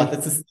 but Mm.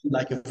 it's still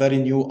like a very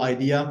new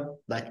idea.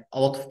 Like a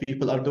lot of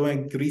people are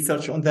doing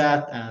research on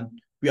that, and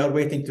we are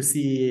waiting to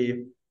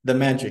see the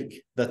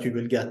magic that we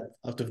will get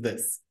out of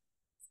this.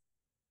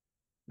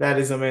 That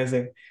is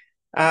amazing.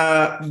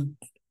 Uh,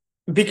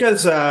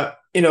 because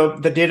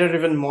the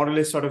data-driven model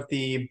is sort of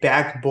the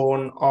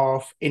backbone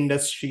of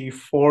Industry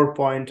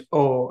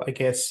 4.0, I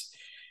guess.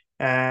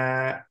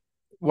 Uh,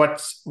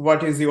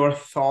 what is your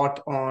thought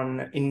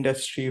on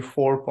Industry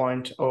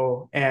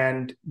 4.0?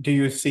 And do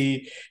you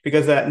see,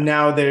 because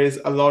now there is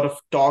a lot of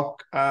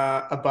talk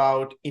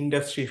about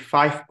Industry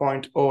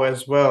 5.0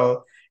 as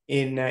well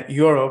in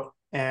Europe,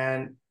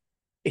 and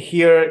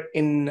here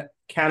in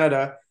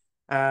Canada,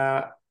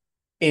 uh,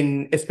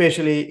 in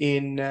especially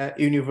in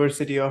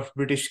University of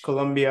British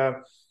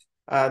Columbia,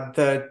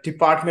 the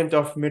Department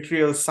of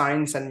Material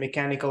Science and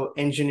Mechanical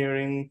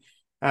Engineering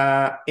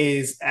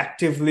is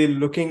actively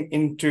looking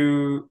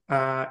into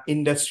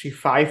Industry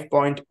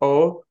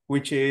 5.0,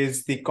 which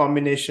is the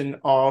combination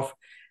of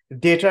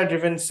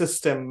data-driven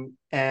system,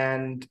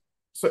 and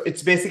so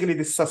it's basically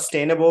the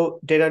sustainable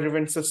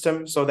data-driven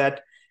system, so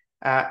that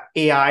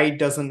AI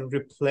doesn't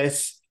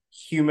replace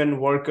human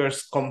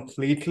workers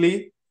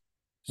completely.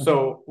 Mhm.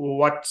 So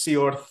what's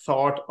your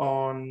thought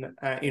on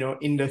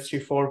Industry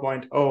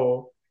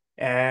 4.0,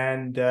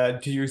 and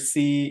do you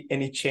see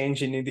any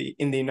change in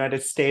the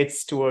United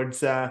States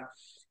towards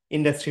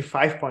Industry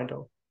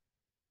 5.0?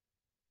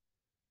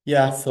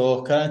 Yeah,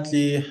 so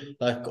currently,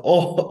 like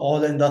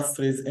all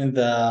industries in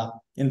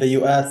the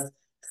US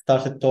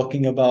started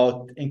talking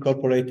about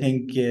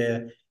incorporating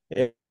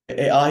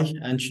AI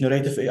and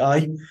generative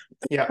AI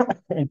Yeah,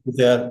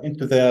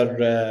 into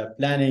their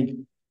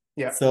planning.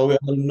 yeah, So we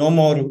are no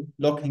more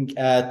looking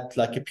at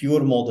like a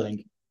pure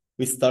modeling.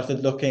 We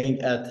started looking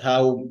at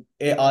how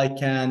AI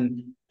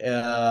can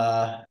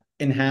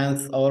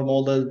enhance our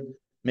model,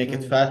 make it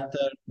mm,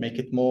 faster, make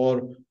it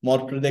more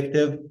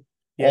predictive.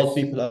 All yes,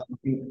 people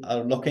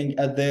are looking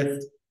at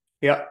this.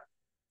 yeah,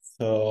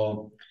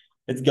 So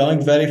it's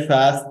going very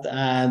fast,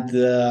 and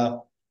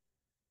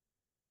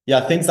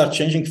yeah, things are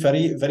changing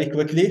very, very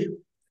quickly.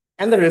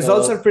 and the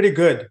results are So pretty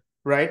good,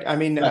 right? I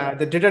mean, correct,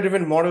 the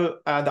data-driven model,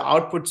 the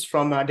outputs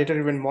from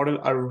data-driven model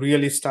are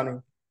really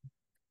stunning.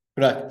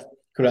 correct,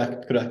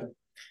 correct.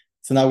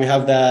 So now we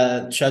have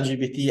the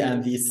ChatGPT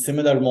and these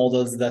similar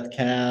models that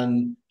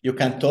you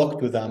can talk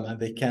to them and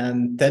they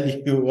can tell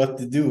you what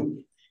to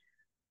do.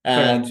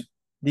 And Correct.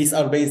 these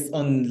are based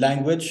on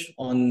language,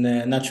 on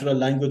natural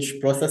language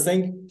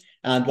processing.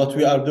 And what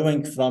we are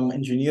doing from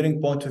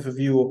engineering point of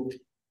view,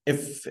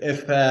 if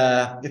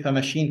a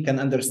machine can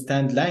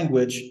understand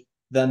language,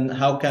 then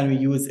how can we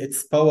use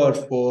its power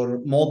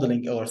for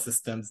modeling our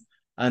systems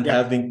and Yeah.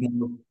 having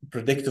more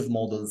predictive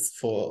models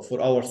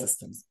for our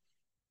systems?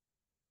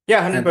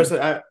 Yeah, And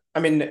 100%. I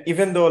mean,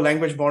 even though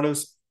language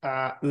models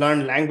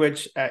learn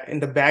language, in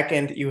the back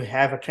end, you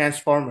have a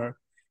transformer.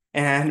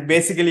 And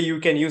basically, you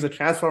can use a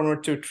transformer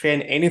to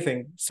train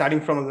anything,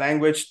 starting from a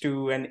language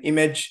to an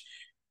image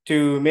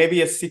to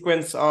maybe a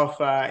sequence of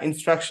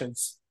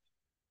instructions,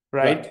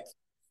 right?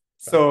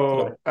 correct,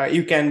 correct. So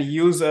you can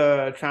use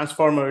a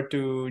transformer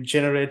to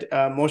generate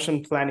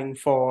motion planning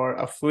for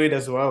a fluid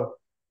as well,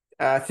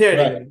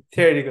 Correct.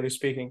 theoretically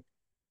speaking.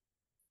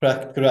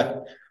 Correct. Correct.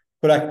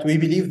 Correct. We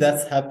believe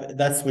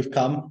that will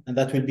come and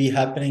that will be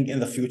happening in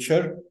the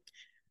future,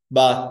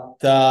 but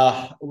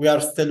we are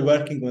still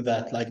working with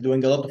that, like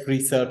doing a lot of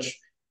research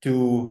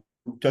to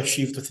to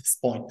achieve to this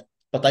point.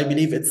 but I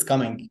believe it's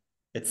coming.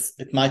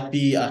 It might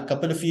be a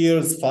couple of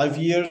years, 5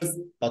 years,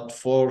 but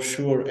for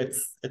sure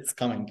it's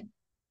coming.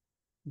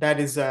 That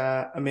is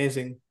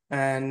amazing.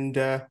 And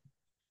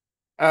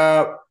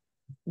uh,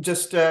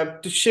 just to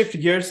shift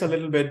gears a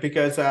little bit,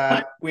 because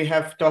we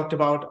have talked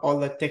about all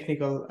the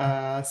technical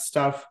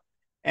stuff,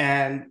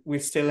 and we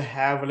still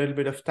have a little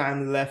bit of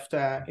time left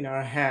in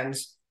our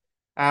hands.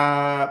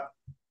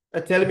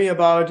 Tell me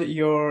about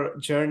your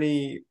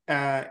journey.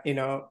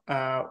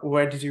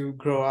 Where did you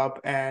grow up,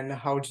 and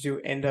how did you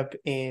end up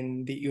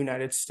in the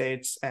United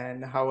States,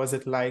 and how was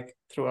it like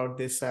throughout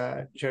this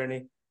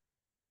journey?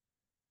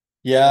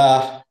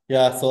 Yeah.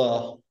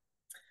 So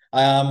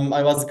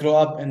I was grew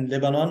up in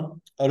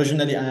Lebanon.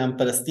 Originally, I am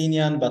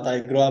Palestinian, but I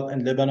grew up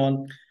in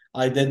Lebanon.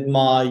 I did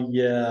my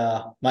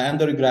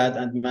undergrad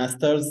and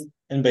master's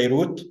in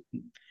Beirut,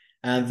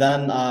 and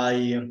then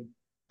I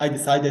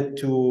decided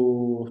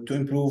to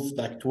improve,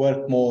 like to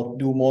work more,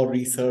 do more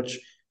research.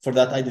 For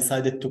that, I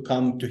decided to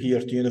come to here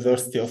to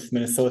University of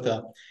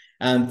Minnesota,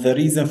 and the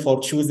reason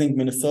for choosing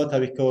Minnesota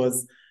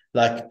because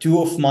like two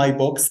of my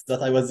books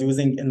that I was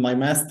using in my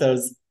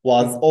master's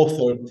was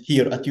authored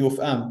here at U of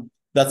M.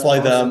 That's why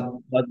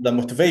Awesome. the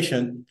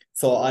motivation.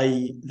 So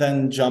I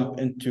then jumped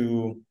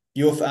into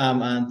U of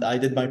M and I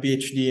did my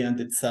PhD, and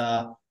it's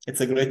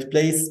a great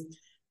place.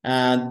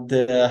 And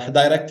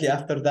directly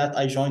after that,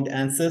 I joined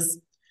ANSYS.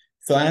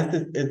 So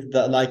ANSYS is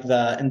like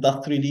the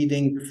industry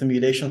leading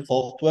simulation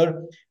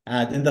software.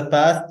 And in the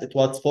past, it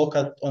was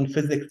focused on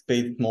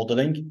physics-based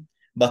modeling.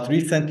 But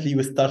recently,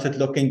 we started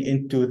looking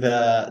into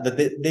the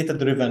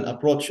data-driven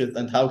approaches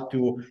and how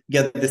to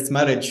get this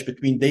marriage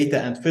between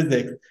data and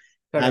physics.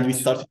 And we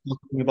Correct. started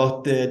talking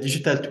about the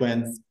digital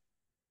twins.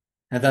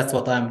 And that's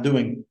what I'm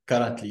doing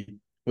currently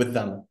with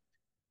them.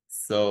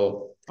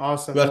 So we are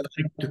Awesome.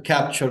 trying to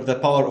capture the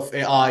power of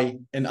AI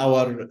in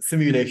our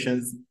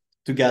simulations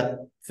to get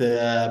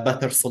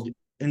better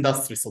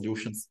industry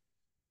solutions.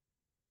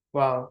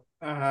 Wow.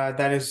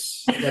 That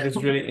is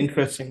really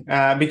interesting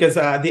because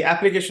the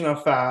application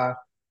of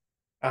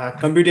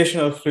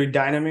computational fluid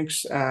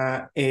dynamics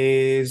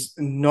is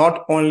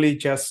not only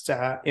just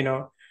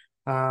the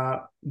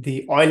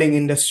oiling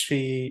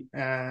industry.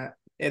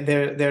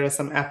 There are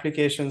some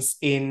applications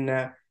in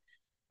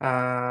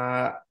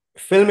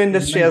film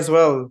industry Many. as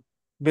well,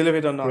 believe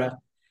it or not. Correct,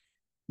 correct,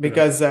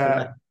 Because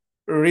correct.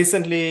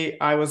 recently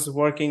I was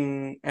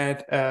working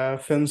at a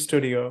film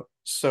studio,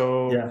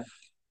 so Yeah,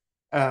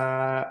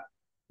 uh,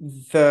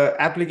 the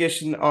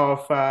application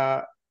of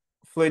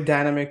fluid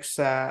dynamics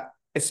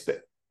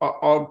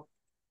or,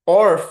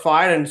 or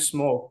fire and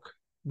smoke,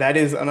 that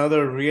is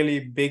another really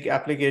big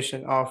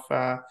application of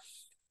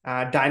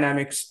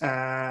dynamics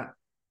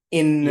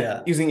in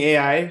yeah, using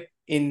AI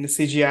in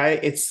CGI.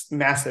 It's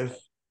massive.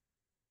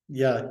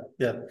 yeah.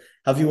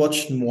 Have you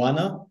watched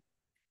Moana,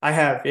 I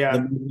have, the yeah.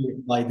 movie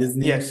by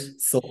Disney? Yes,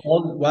 So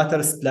all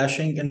water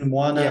splashing in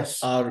Moana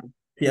yes, are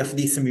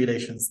PFD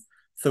simulations.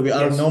 So we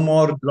are no yes,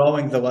 more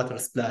drawing the water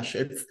splash.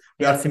 We are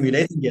yeah,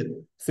 simulating it.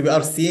 So we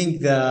are seeing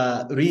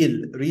the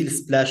real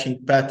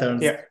splashing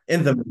patterns yeah,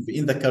 in the movie,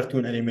 in the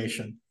cartoon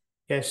animation.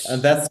 And yes,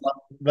 that's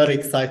very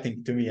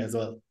exciting to me as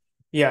well.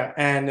 yeah.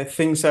 And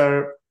things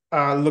are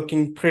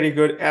looking pretty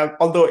good,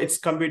 although it's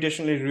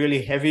computationally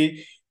really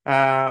heavy.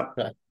 Uh,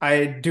 Right.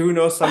 I do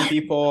know some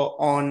people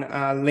on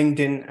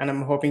LinkedIn, and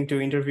I'm hoping to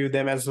interview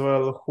them as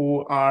well,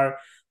 who are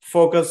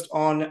focused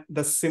on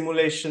the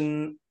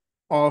simulation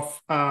of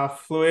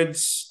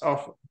fluids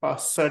of a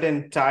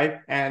certain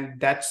type, and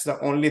that's the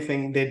only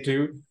thing they do.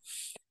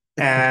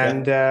 Yeah.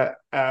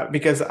 And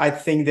because I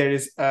think there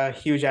is a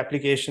huge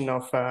application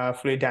of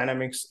fluid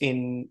dynamics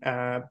in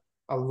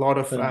a lot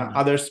of Phenomenal.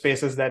 other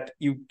spaces that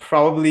you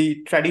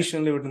probably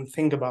traditionally wouldn't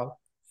think about,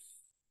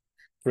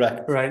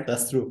 Correct. right?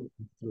 That's true.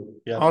 True.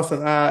 Yeah.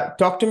 Awesome.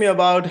 Talk to me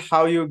about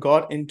how you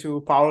got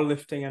into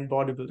powerlifting and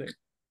bodybuilding.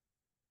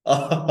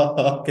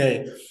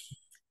 Okay.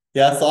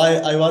 Yeah, so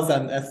I was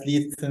an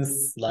athlete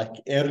since like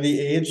early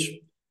age,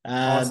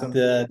 and Awesome.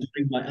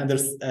 during my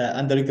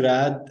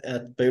undergrad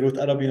at Beirut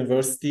Arab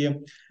University,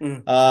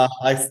 Mm,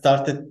 I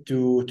started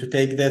to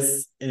take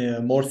this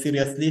more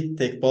seriously,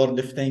 take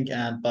powerlifting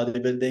and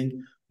bodybuilding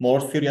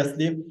more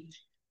seriously.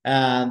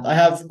 And I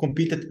have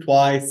competed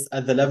twice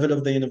at the level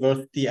of the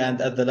university and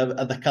at the level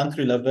at the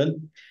country level.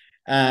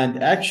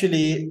 And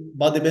actually,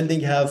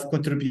 bodybuilding have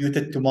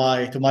contributed to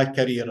my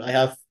career. I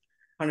have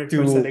 100%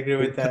 to agree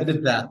with that.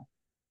 credit that.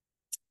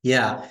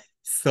 Yeah.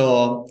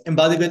 So in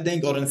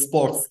bodybuilding or in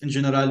sports in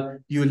general,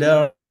 you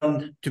learn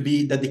to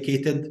be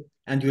dedicated,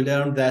 and you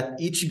learn that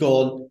each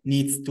goal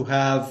needs to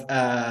have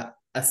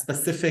a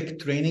specific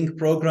training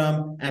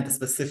program and a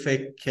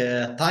specific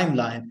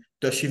timeline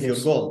to achieve your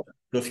Yes. goal.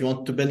 So if you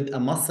want to build a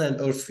muscle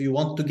or if you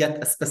want to get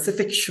a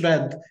specific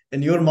shred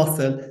in your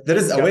muscle, there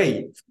is a Yeah. way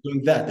of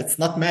doing that. It's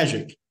not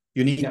magic.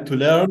 You need Yeah. to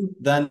learn,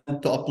 then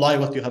to apply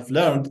what you have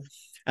learned,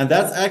 and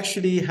that's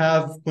actually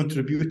have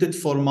contributed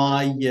for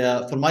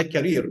my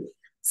career.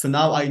 So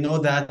now I know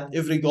that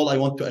every goal I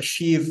want to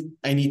achieve,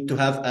 I need to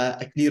have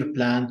a clear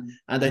plan,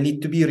 and I need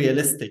to be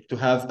realistic to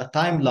have a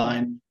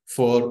timeline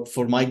for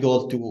my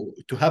goal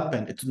to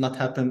happen. It would not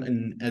happen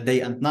in a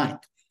day and night.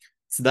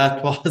 So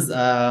that was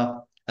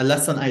a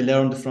lesson I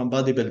learned from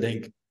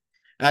bodybuilding.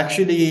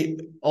 Actually,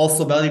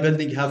 also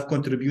bodybuilding have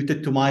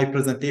contributed to my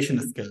presentation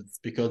skills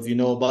because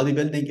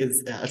bodybuilding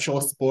is a show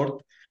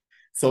sport.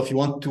 So if you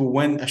want to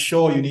win a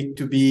show, you need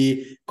to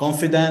be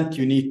confident.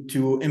 You need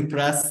to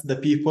impress the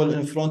people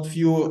in front of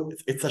you.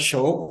 It's a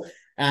show.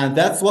 And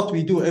that's what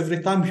we do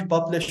every time we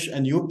publish a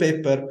new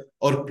paper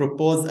or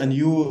propose a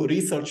new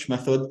research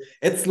method.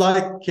 It's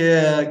like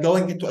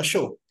going into a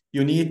show.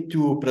 You need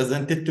to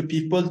present it to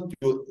people,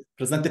 to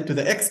present it to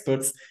the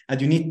experts,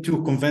 and you need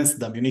to convince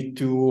them. You need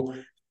to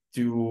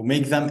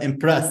make them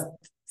impressed.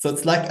 So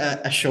it's like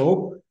a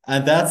show.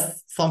 And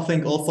that's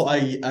something also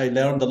I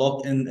learned a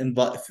lot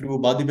through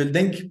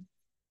bodybuilding.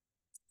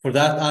 For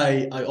that,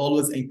 I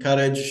always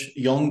encourage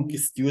young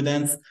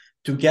students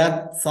to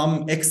get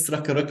some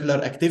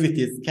extracurricular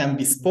activities. Can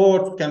be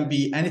sport, can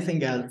be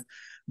anything else.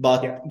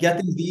 But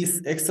getting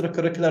these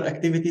extracurricular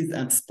activities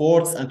and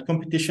sports and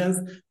competitions,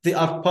 they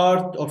are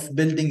part of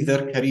building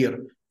their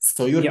career.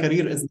 So your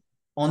career is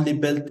only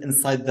built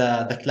inside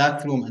the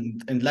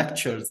classroom and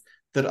lectures.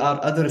 There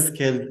are other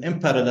skills in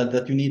parallel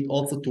that you need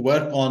also to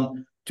work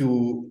on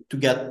to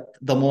get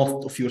the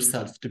most of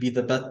yourself, to be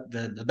the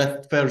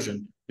best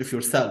version of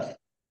yourself.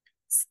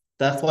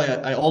 That's why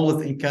I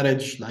always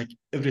encourage, like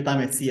every time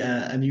I see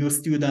a new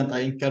student, I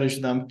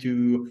encourage them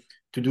to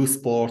do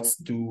sports,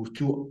 to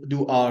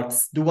do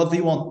arts, do what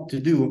they want to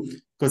do,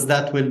 because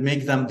that will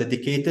make them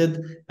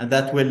dedicated and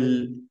that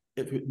will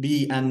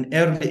be an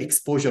early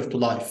exposure to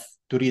life,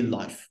 to real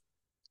life,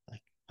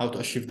 like how to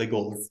achieve the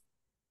goals.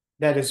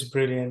 That is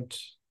brilliant.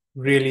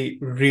 Really,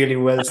 really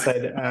well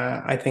said.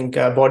 I think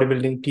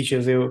bodybuilding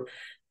teaches you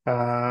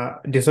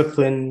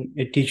discipline.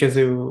 It teaches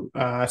you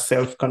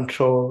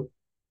self-control,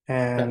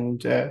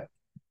 and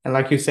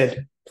like you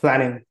said,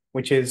 planning,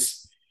 which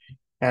is,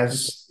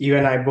 as you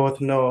and I both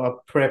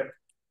know,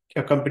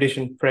 a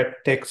competition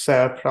prep takes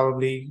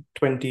probably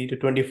 20 to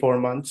 24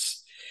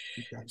 months.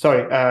 Okay.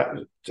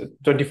 Sorry,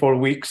 24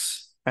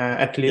 weeks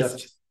at least.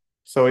 Yes.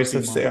 So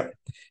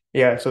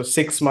it's so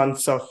 6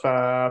 months of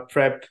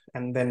prep,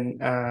 and then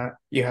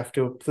you have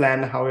to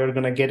plan how you're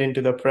going to get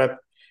into the prep.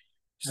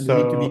 And you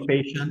need to be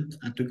patient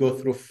and to go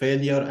through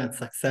failure and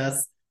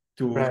success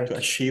to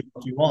achieve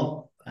what you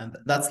want. And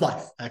that's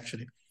life,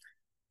 actually.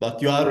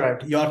 But you are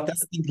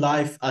testing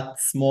life at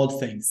small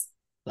things,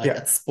 like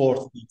at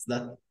sport things.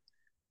 That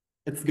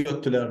it's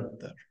good to learn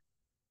there.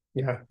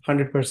 Yeah,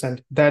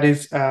 100%. That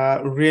is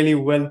really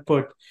well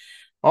put.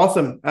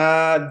 Awesome.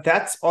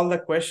 That's all the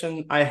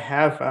question I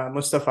have,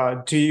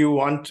 Mustafa. Do you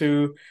want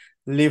to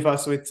leave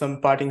us with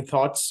some parting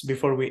thoughts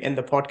before we end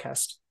the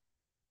podcast?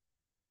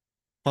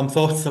 Some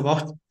thoughts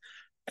about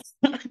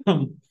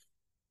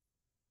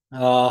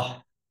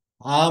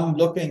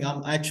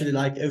I'm actually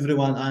like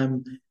everyone,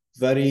 I'm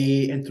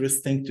very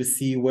interesting to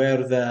see where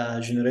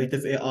the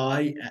generative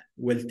AI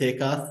will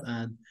take us,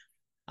 and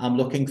I'm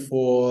looking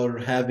for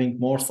having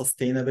more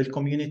sustainable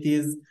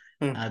communities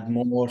and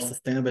more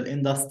sustainable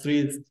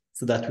industries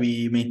so that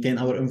we maintain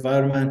our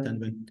environment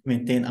and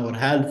maintain our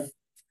health.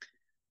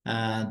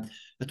 And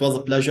it was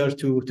a pleasure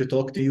to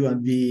talk to you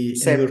and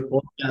be in your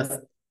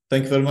podcast.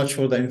 Thank you very much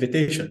for the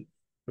invitation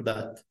for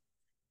that.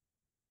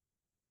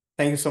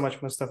 Thank you so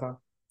much, Mustafa.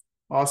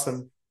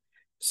 Awesome.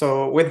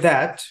 So with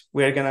that,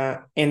 we're going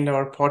to end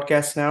our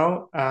podcast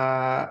now.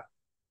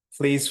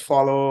 Please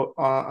follow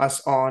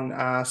us on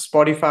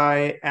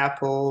Spotify,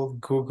 Apple,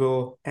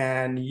 Google,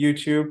 and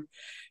YouTube.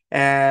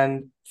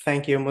 And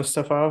thank you,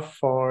 Mustafa,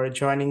 for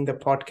joining the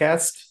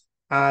podcast.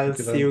 I'll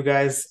see you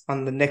guys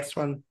on the next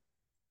one.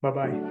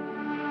 Bye-bye.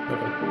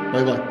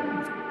 Bye-bye.